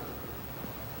warrior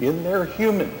in their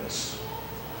humanness.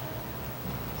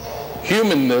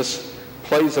 Humanness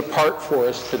plays a part for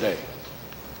us today.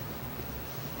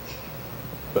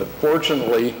 But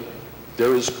fortunately,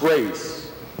 there is grace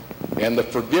and the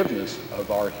forgiveness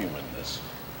of our humanness.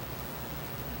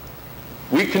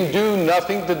 We can do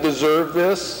nothing to deserve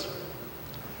this.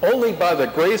 Only by the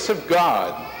grace of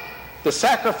God, the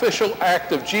sacrificial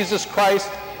act of Jesus Christ,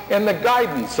 and the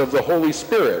guidance of the Holy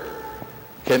Spirit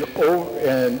can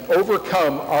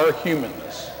overcome our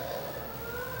humanness.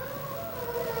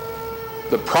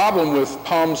 The problem with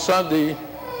Palm Sunday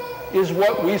is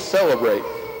what we celebrate.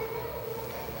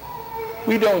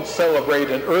 We don't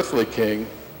celebrate an earthly king.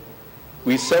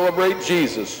 We celebrate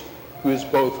Jesus, who is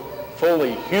both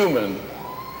fully human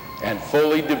and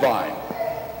fully divine.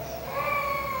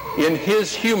 In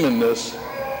his humanness,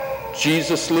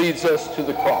 Jesus leads us to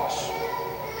the cross.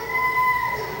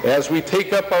 As we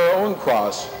take up our own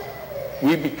cross,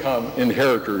 we become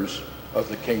inheritors of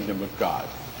the kingdom of God.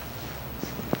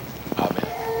 Amen.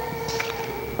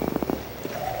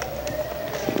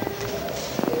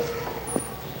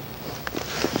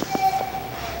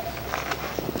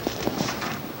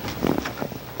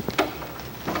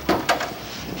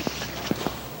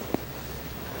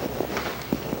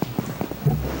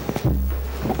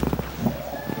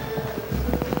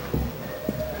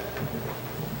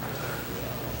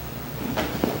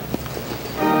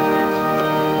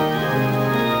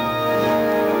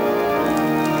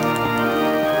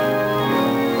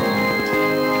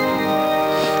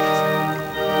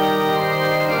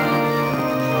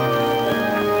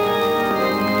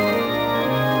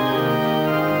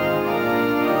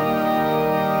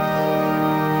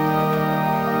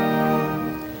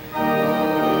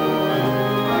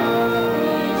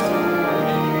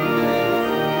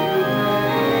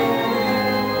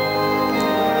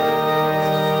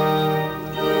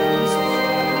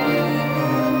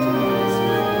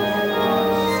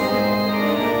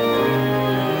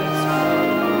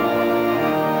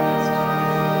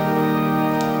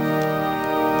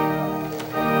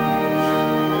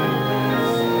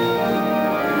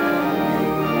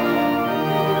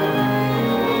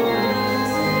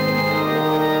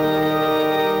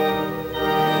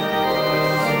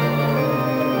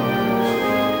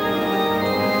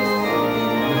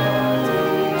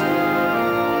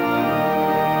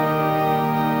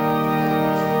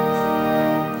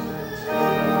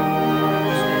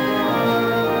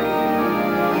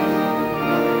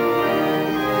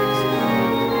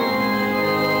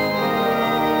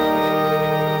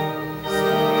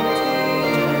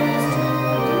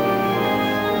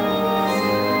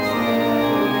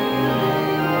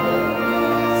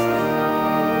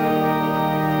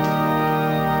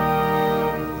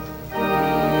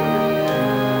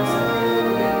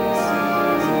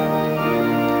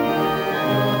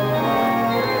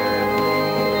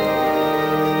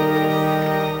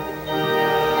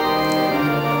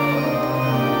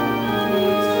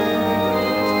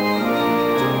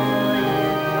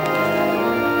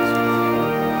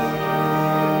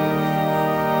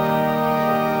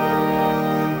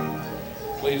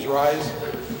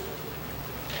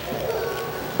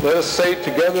 Let us say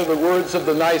together the words of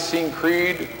the Nicene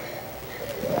Creed.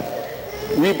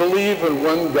 We believe in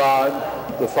one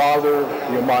God, the Father,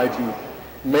 the Almighty,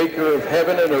 maker of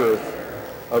heaven and earth,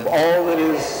 of all that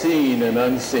is seen and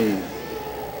unseen.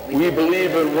 We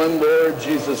believe in one Lord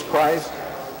Jesus Christ,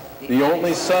 the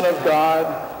only Son of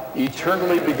God,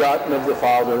 eternally begotten of the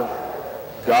Father,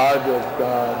 God of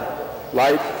God,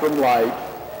 light from light,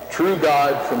 true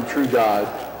God from true God,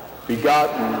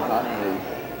 begotten, not made,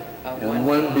 and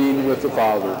one being with the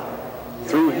Father.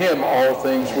 Through him all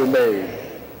things were made.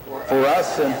 For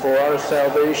us and for our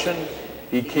salvation,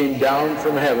 he came down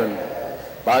from heaven.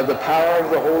 By the power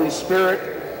of the Holy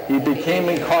Spirit, he became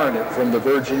incarnate from the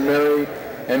Virgin Mary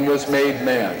and was made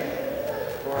man.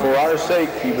 For our sake,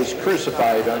 he was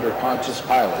crucified under Pontius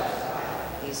Pilate.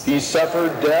 He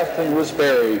suffered death and was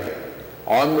buried.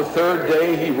 On the third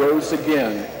day, he rose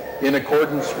again in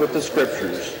accordance with the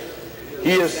Scriptures.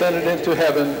 He ascended into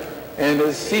heaven and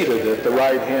is seated at the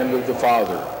right hand of the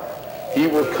Father. He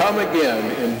will come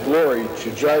again in glory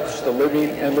to judge the living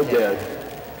and the dead,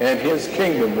 and his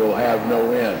kingdom will have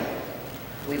no end.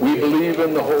 We believe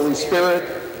in the Holy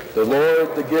Spirit, the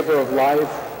Lord, the giver of life,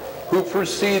 who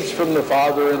proceeds from the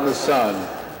Father and the Son.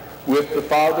 With the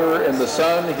Father and the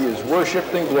Son, he is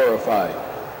worshipped and glorified.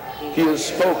 He has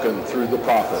spoken through the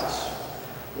prophets.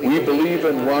 We believe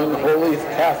in one holy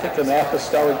Catholic and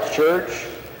Apostolic Church.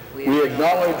 We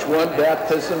acknowledge one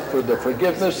baptism for the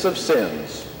forgiveness of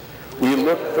sins. We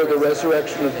look for the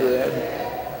resurrection of the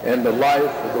dead and the life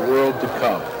of the world to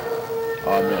come.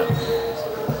 Amen.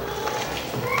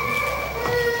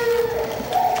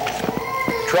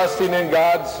 Trusting in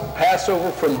God's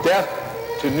Passover from death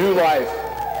to new life,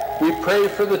 we pray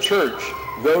for the church,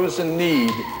 those in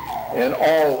need, and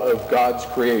all of God's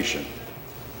creation.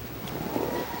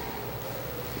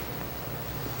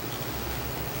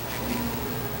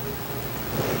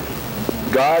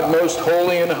 God, most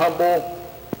holy and humble,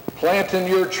 plant in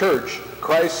your church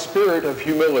Christ's spirit of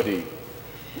humility.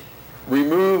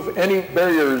 Remove any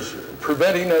barriers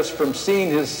preventing us from seeing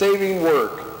his saving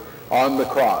work on the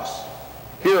cross.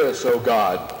 Hear us, O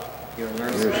God. Your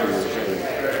mercy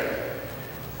is great.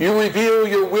 You reveal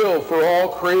your will for all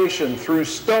creation through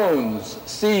stones,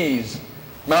 seas,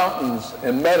 mountains,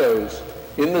 and meadows.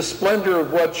 In the splendor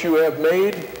of what you have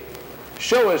made,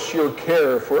 show us your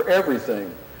care for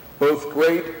everything, both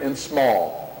great and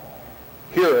small.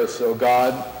 Hear us, O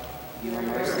God. Your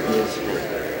mercy is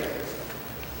great.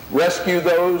 Rescue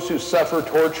those who suffer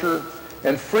torture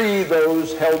and free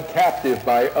those held captive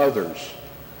by others.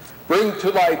 Bring to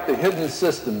light the hidden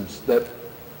systems that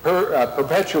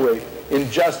perpetuate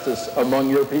injustice among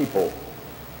your people.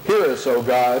 Hear us, O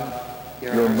God.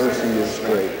 Your mercy is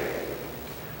great.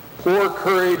 Pour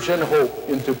courage and hope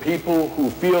into people who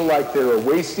feel like they are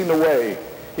wasting away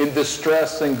in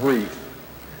distress and grief.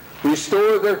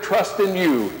 Restore their trust in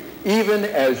you, even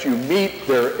as you meet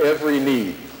their every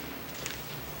need.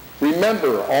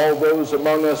 Remember all those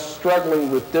among us struggling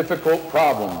with difficult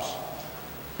problems,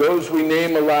 those we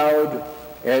name aloud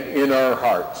and in our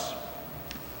hearts.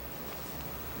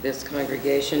 This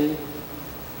congregation,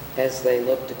 as they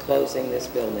look to closing this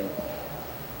building.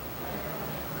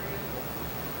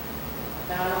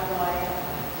 Donald Wyatt,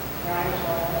 Brian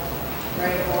Joel,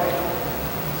 Ray Boyle.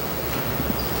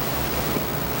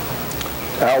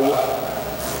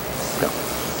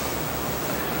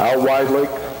 Al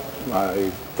Wydlake, my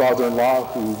father-in-law,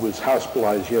 who was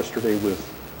hospitalized yesterday with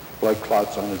blood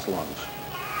clots on his lungs.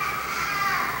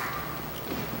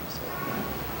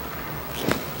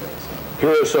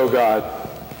 Hear us, O God.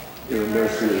 Your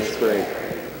mercy is great.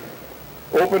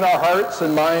 Open our hearts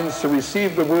and minds to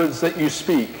receive the words that you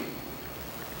speak.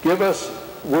 Give us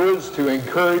words to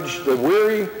encourage the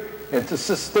weary and to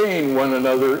sustain one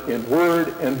another in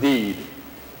word and deed.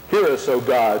 Hear us, O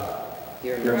God.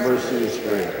 Your mercy is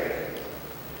great.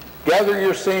 Gather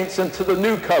your saints into the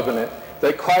new covenant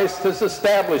that Christ has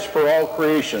established for all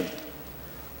creation.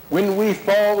 When we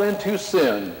fall into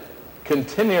sin,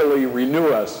 continually renew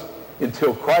us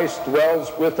until Christ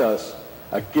dwells with us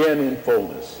again in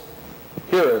fullness.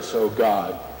 Hear us, O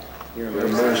God. Your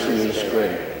mercy is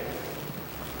great.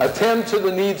 Attend to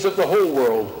the needs of the whole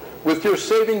world with your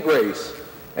saving grace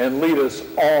and lead us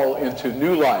all into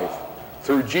new life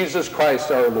through Jesus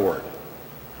Christ our Lord.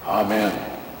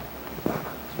 Amen.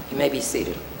 You may be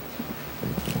seated.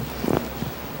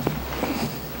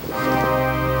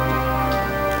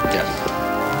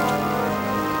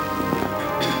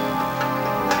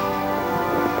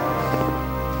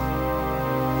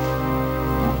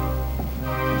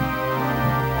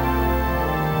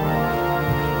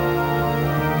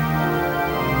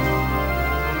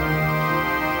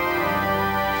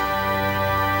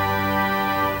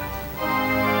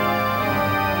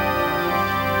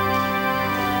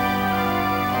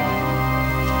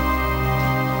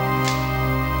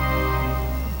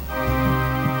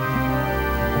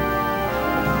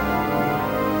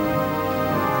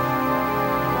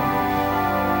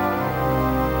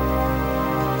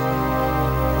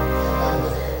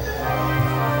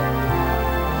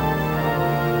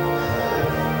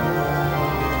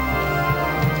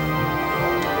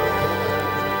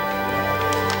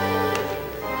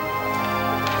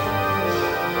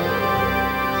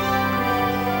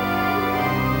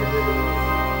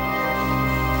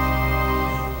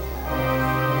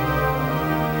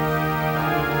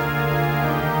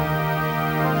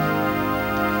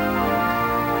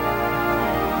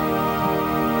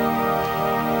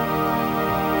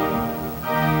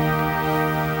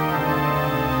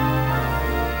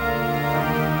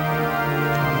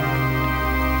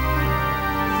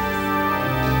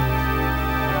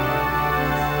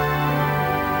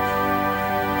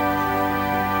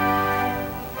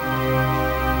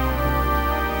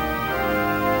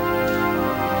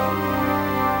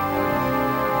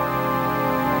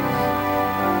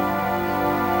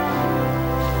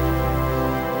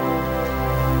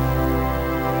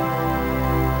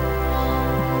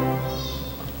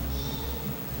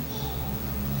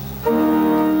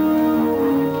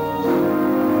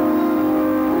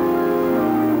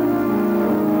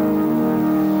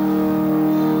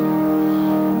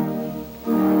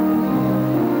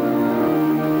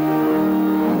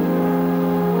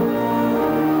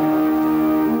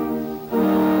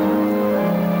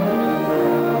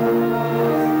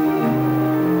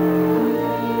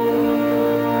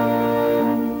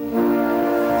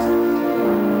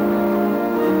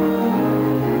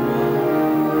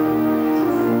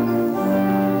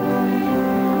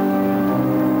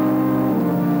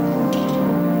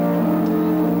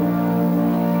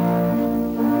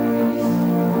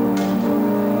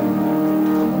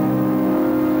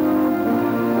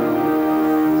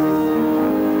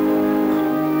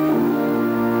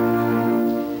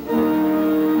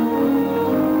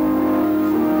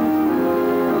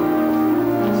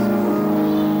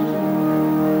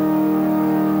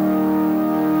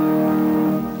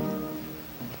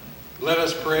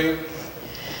 pray.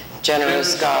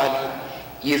 Generous God,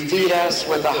 you feed us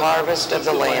with the harvest of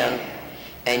the land,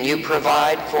 and you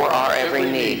provide for our every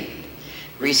need.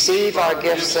 Receive our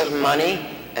gifts of money,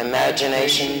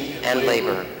 imagination, and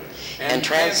labor, and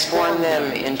transform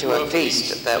them into a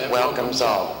feast that welcomes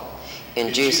all.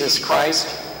 In Jesus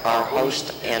Christ, our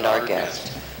host and our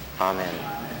guest. Amen.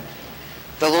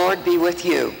 The Lord be with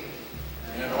you.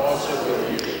 And also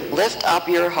with you. Lift up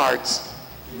your hearts.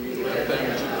 We lift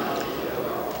them to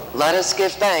you. Let us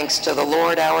give thanks to the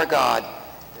Lord our God.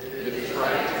 It is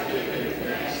right to give him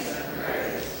thanks and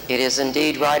praise. It is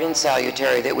indeed right and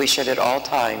salutary that we should at all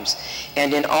times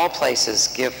and in all places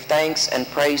give thanks and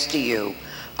praise to you,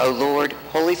 O Lord,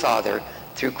 Holy Father,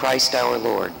 through Christ our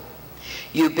Lord.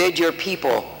 You bid your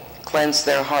people cleanse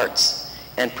their hearts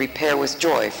and prepare with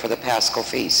joy for the Paschal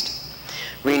feast.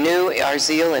 Renew our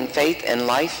zeal in faith and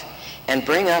life, and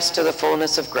bring us to the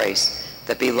fullness of grace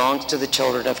that belongs to the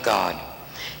children of God.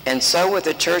 And so with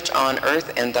the church on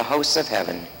earth and the hosts of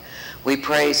heaven, we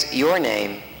praise your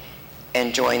name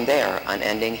and join their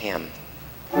unending hymn.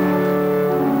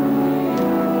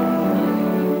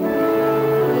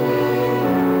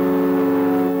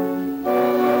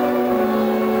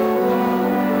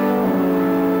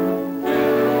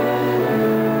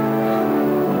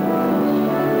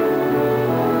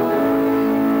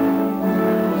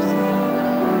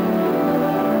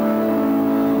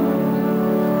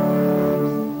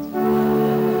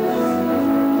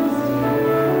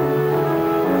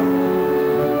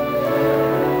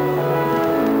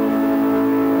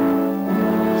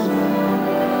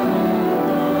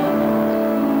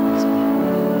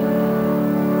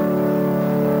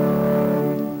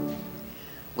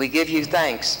 We give you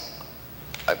thanks,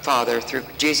 Father, through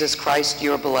Jesus Christ,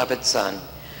 your beloved Son,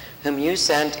 whom you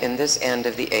sent in this end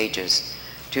of the ages,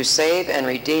 to save and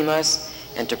redeem us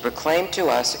and to proclaim to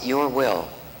us your will.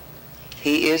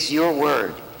 He is your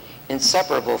word,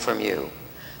 inseparable from you.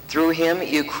 Through him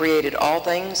you created all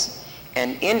things,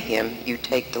 and in him you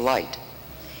take delight.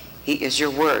 He is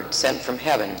your word sent from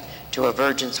heaven to a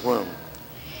virgin's womb.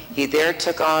 He there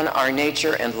took on our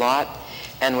nature and lot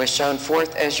and was shown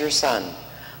forth as your Son,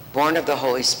 born of the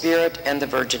Holy Spirit and the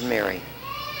Virgin Mary.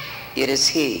 It is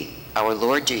he, our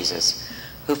Lord Jesus,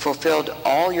 who fulfilled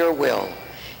all your will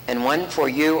and won for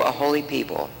you a holy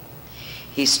people.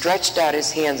 He stretched out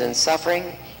his hands in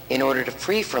suffering in order to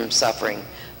free from suffering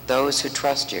those who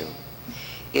trust you.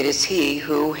 It is he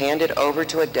who, handed over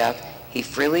to a death he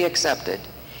freely accepted,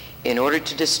 in order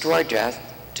to destroy death,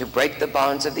 to break the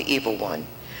bonds of the evil one,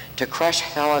 to crush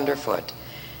hell underfoot,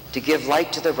 to give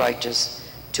light to the righteous,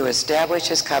 to establish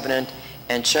his covenant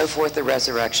and show forth the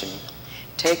resurrection.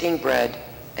 Taking bread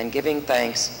and giving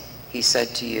thanks, he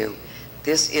said to you,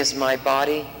 "This is my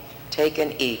body, take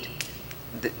and eat.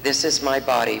 This is my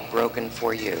body broken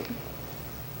for you.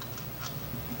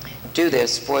 Do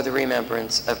this for the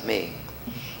remembrance of me."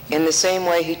 In the same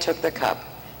way he took the cup,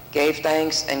 gave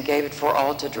thanks, and gave it for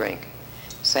all to drink,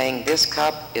 saying, "This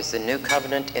cup is the new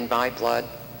covenant in my blood,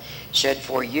 shed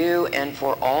for you and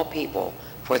for all people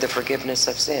for the forgiveness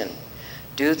of sin.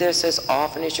 Do this as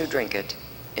often as you drink it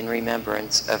in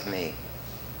remembrance of me."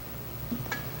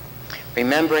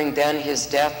 Remembering then his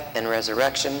death and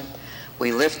resurrection,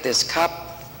 we lift this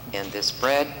cup and this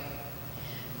bread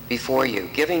before you,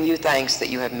 giving you thanks that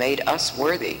you have made us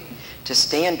worthy to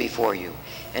stand before you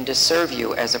and to serve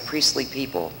you as a priestly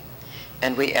people.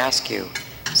 And we ask you,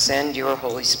 send your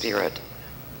Holy Spirit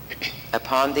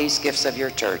upon these gifts of your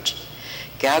church.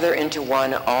 Gather into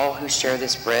one all who share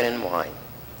this bread and wine.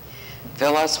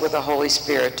 Fill us with the Holy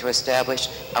Spirit to establish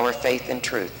our faith in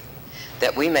truth,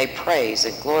 that we may praise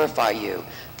and glorify you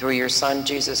through your Son,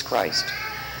 Jesus Christ.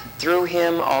 Through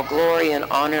him all glory and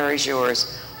honor is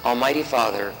yours, Almighty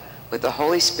Father, with the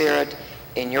Holy Spirit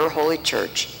in your holy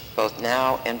church, both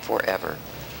now and forever.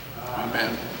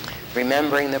 Amen.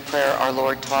 Remembering the prayer our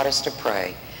Lord taught us to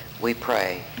pray, we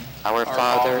pray, Our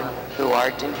Father, who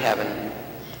art in heaven,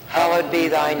 hallowed be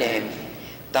thy name.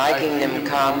 Thy kingdom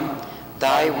come,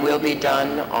 thy will be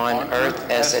done on earth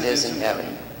as it is in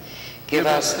heaven. Give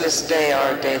us this day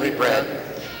our daily bread,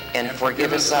 and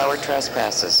forgive us our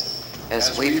trespasses,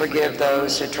 as we forgive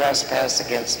those who trespass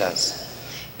against us.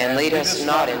 And lead us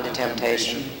not into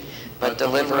temptation, but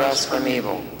deliver us from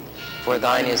evil. For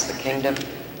thine is the kingdom,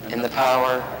 and the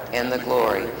power, and the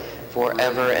glory,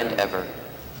 forever and ever.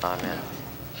 Amen.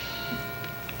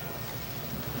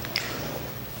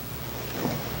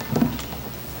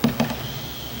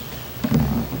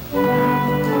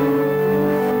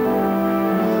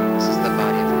 This is the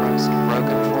body of Christ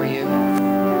broken for you,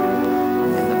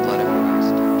 and the blood of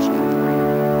Christ shed for you.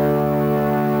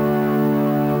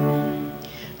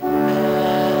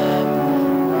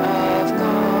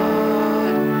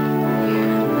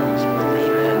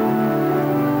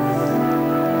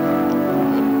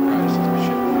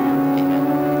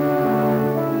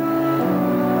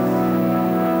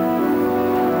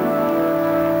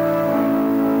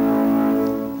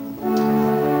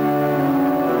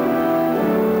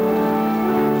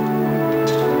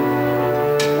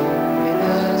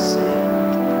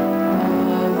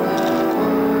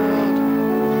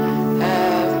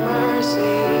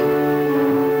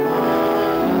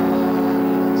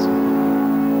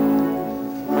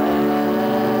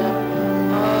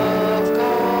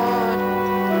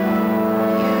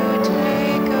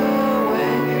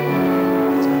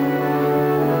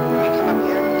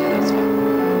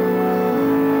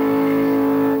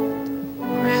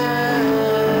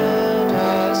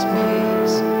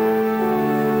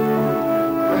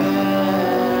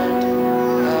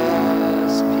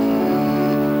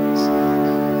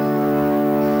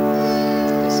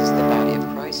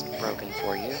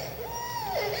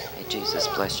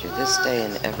 bless you this day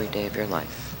and every day of your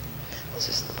life. This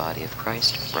is the body of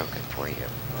Christ broken for you.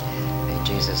 May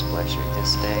Jesus bless you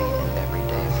this day and every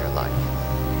day of your life.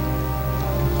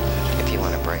 If you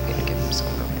want to break it and give him some,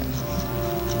 go ahead.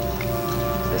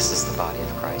 This is the body of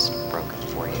Christ broken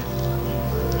for you.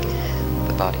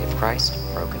 The body of Christ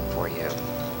broken for you.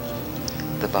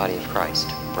 The body of Christ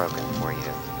broken for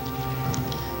you.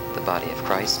 The body of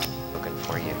Christ broken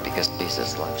for you because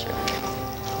Jesus loves you.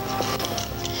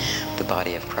 The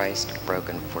body of Christ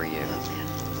broken for you.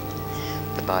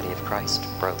 The body of Christ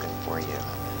broken for you.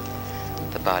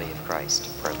 The body of Christ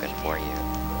broken for you.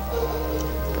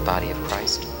 The body of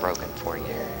Christ broken for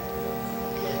you.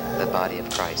 The body of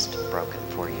Christ broken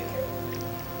for you.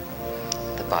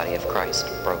 The body of Christ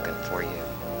broken for you.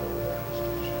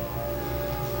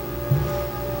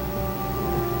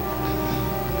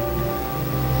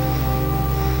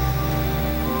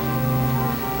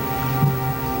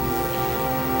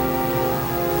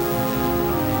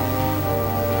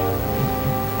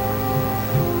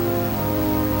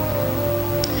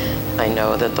 I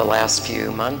know that the last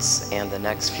few months and the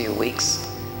next few weeks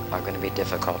are going to be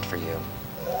difficult for you.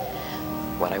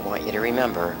 What I want you to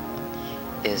remember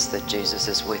is that Jesus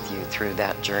is with you through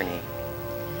that journey,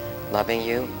 loving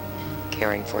you,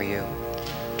 caring for you,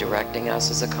 directing us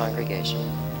as a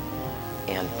congregation,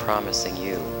 and promising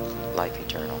you life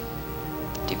eternal.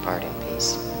 Depart in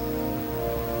peace.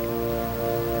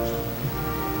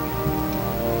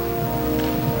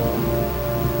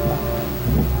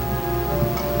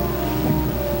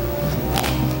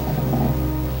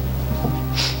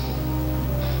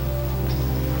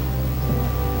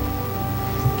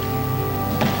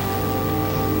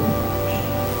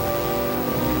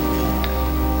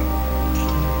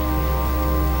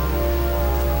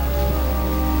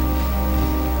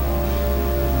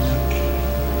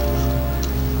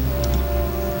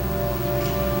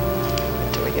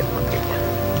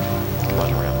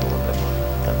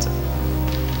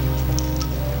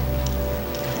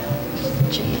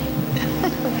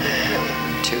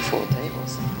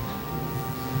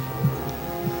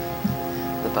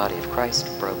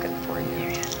 Broken for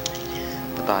you.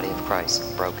 The body of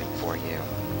Christ broken for you.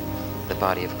 The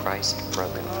body of Christ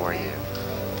broken for you.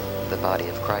 The body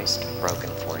of Christ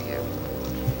broken for you.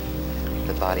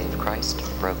 The body of Christ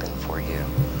broken for you.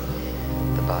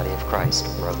 The body of Christ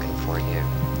broken for you.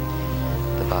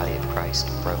 The body of Christ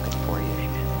broken for you.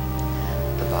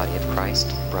 The body of Christ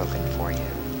broken for you.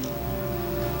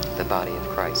 The body of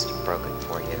Christ broken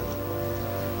for you.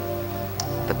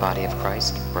 The body of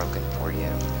Christ broken for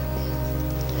you.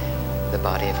 The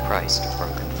body of Christ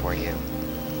broken for you.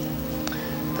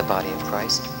 The body of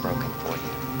Christ broken for you.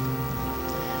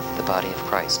 The body of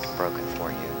Christ broken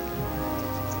for you.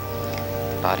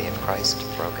 The body of Christ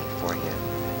broken for you.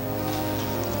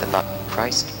 The body of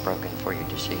Christ broken for you.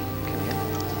 Does she come in?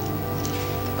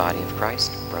 The body of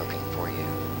Christ broken for you.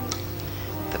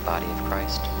 The body of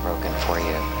Christ broken for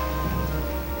you.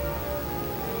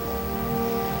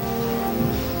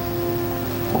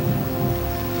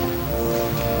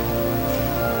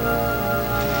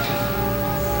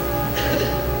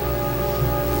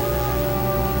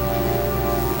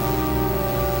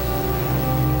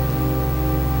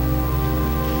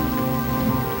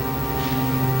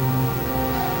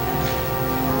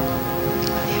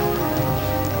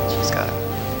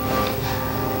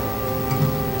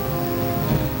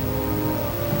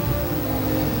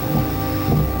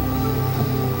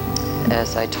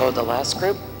 As I told the last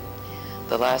group,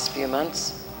 the last few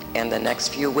months and the next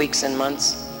few weeks and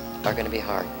months are going to be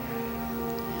hard.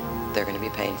 They're going to be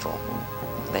painful.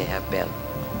 They have been.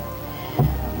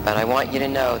 But I want you to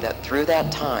know that through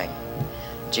that time,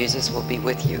 Jesus will be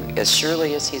with you as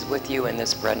surely as he's with you in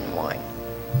this bread and wine,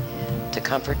 to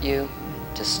comfort you,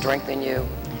 to strengthen you,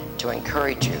 to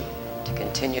encourage you to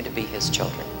continue to be his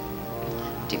children.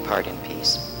 Depart in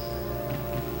peace.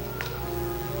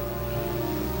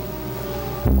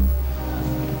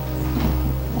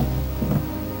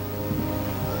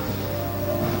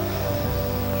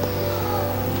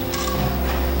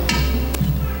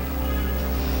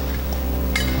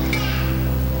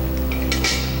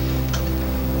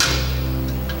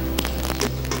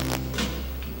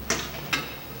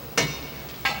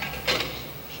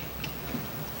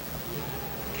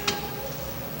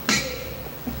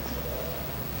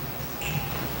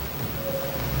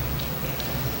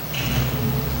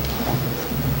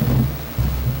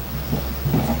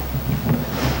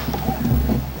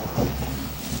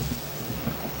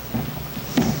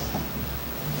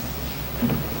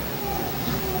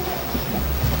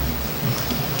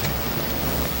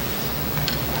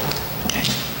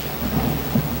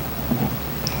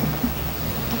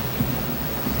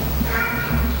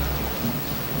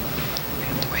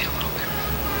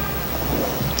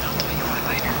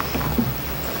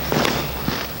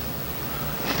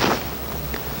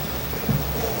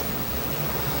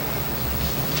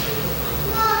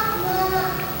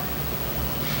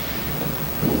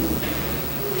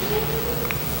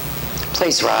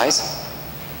 Please rise.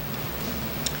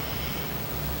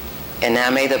 And now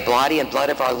may the body and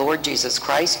blood of our Lord Jesus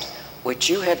Christ, which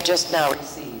you have just now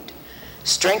received,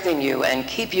 strengthen you and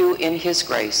keep you in his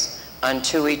grace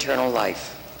unto eternal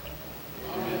life.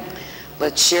 Amen.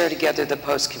 Let's share together the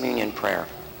post-communion prayer.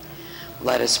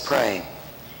 Let us pray.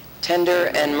 Tender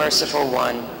and merciful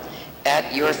one,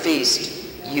 at your feast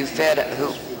you fed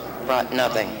who brought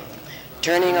nothing,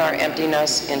 turning our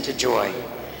emptiness into joy.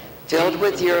 Filled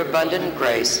with your abundant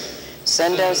grace,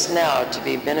 send us now to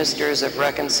be ministers of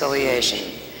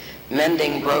reconciliation,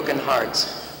 mending broken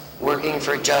hearts, working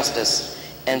for justice,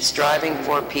 and striving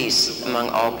for peace among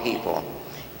all people.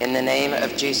 In the name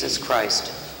of Jesus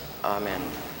Christ, amen.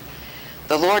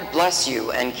 The Lord bless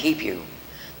you and keep you.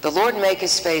 The Lord make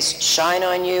his face shine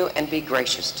on you and be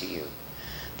gracious to you.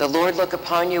 The Lord look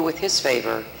upon you with his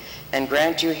favor and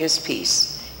grant you his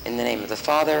peace. In the name of the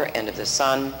Father, and of the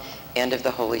Son, and of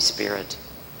the Holy Spirit.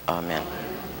 Amen.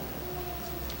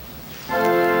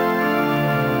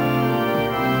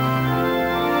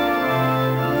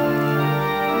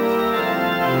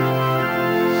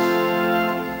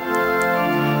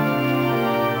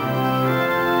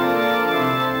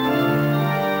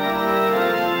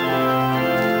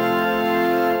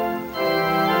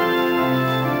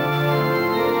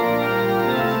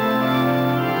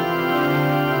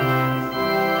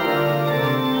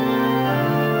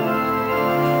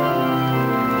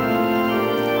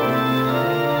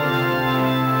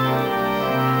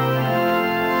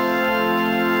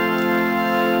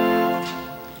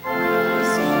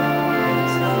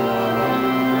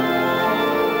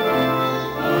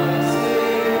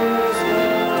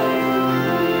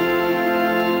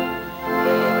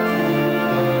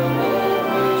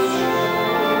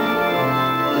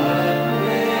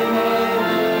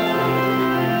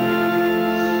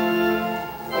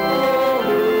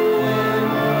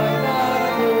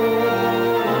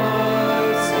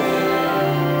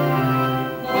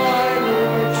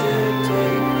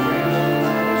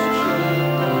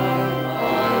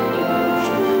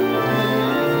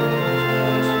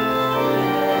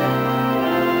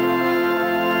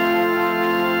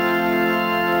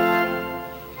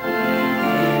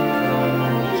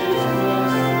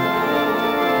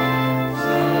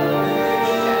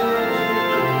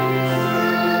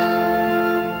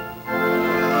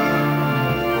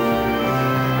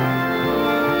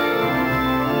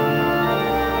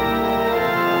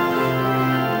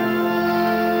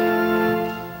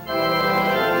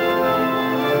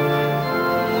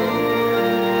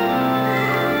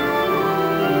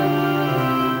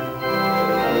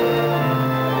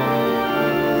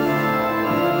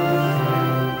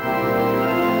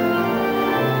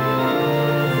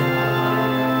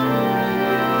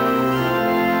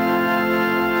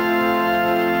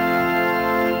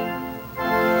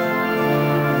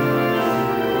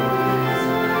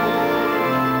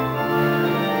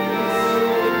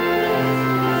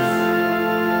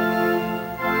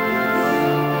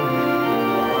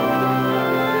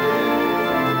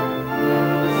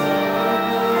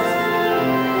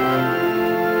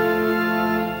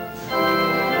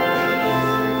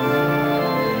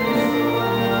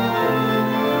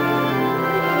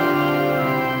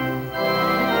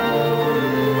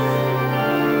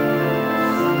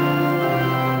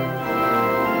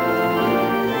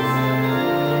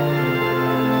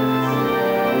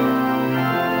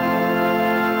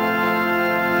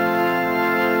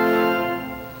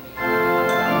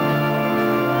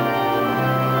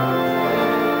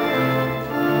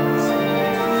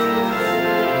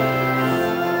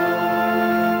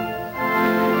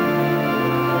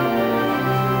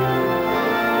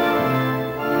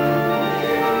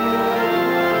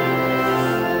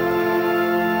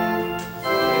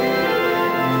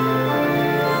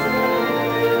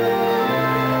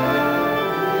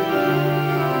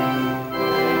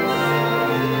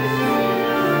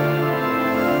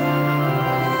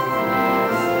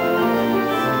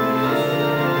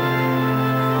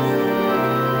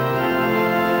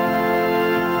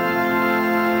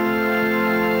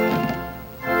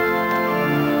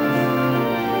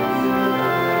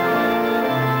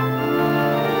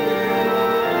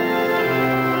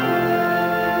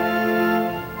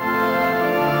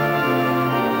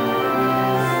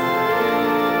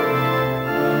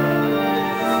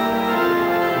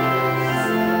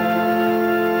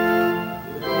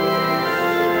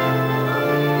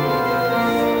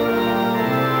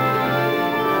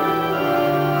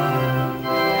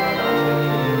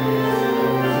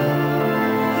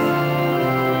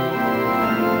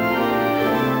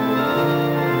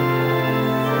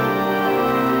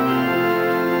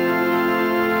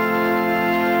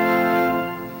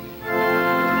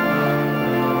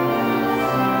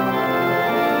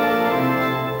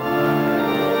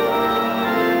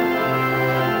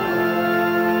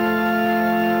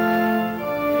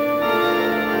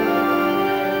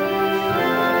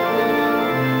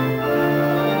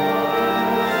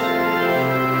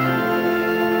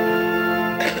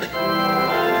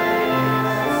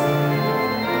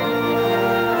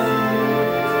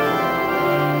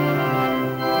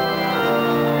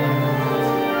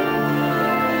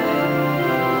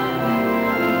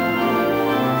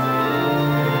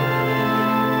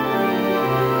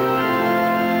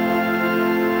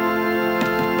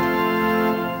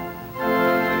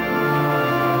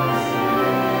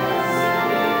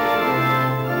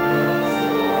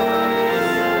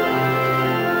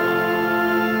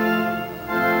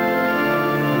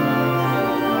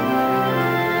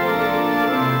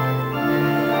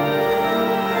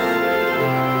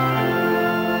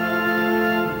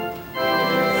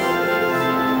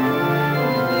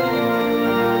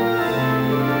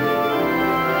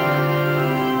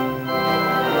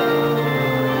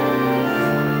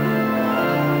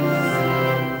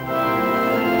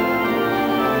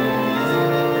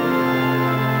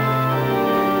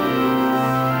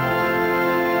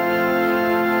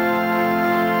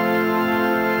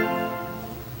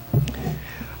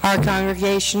 our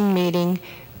congregation meeting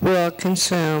will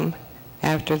consume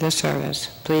after the service.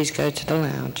 Please go to the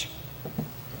lounge.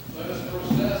 Let us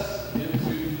process into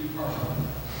the parlor.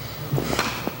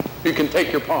 You can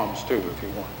take your palms too if you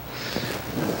want.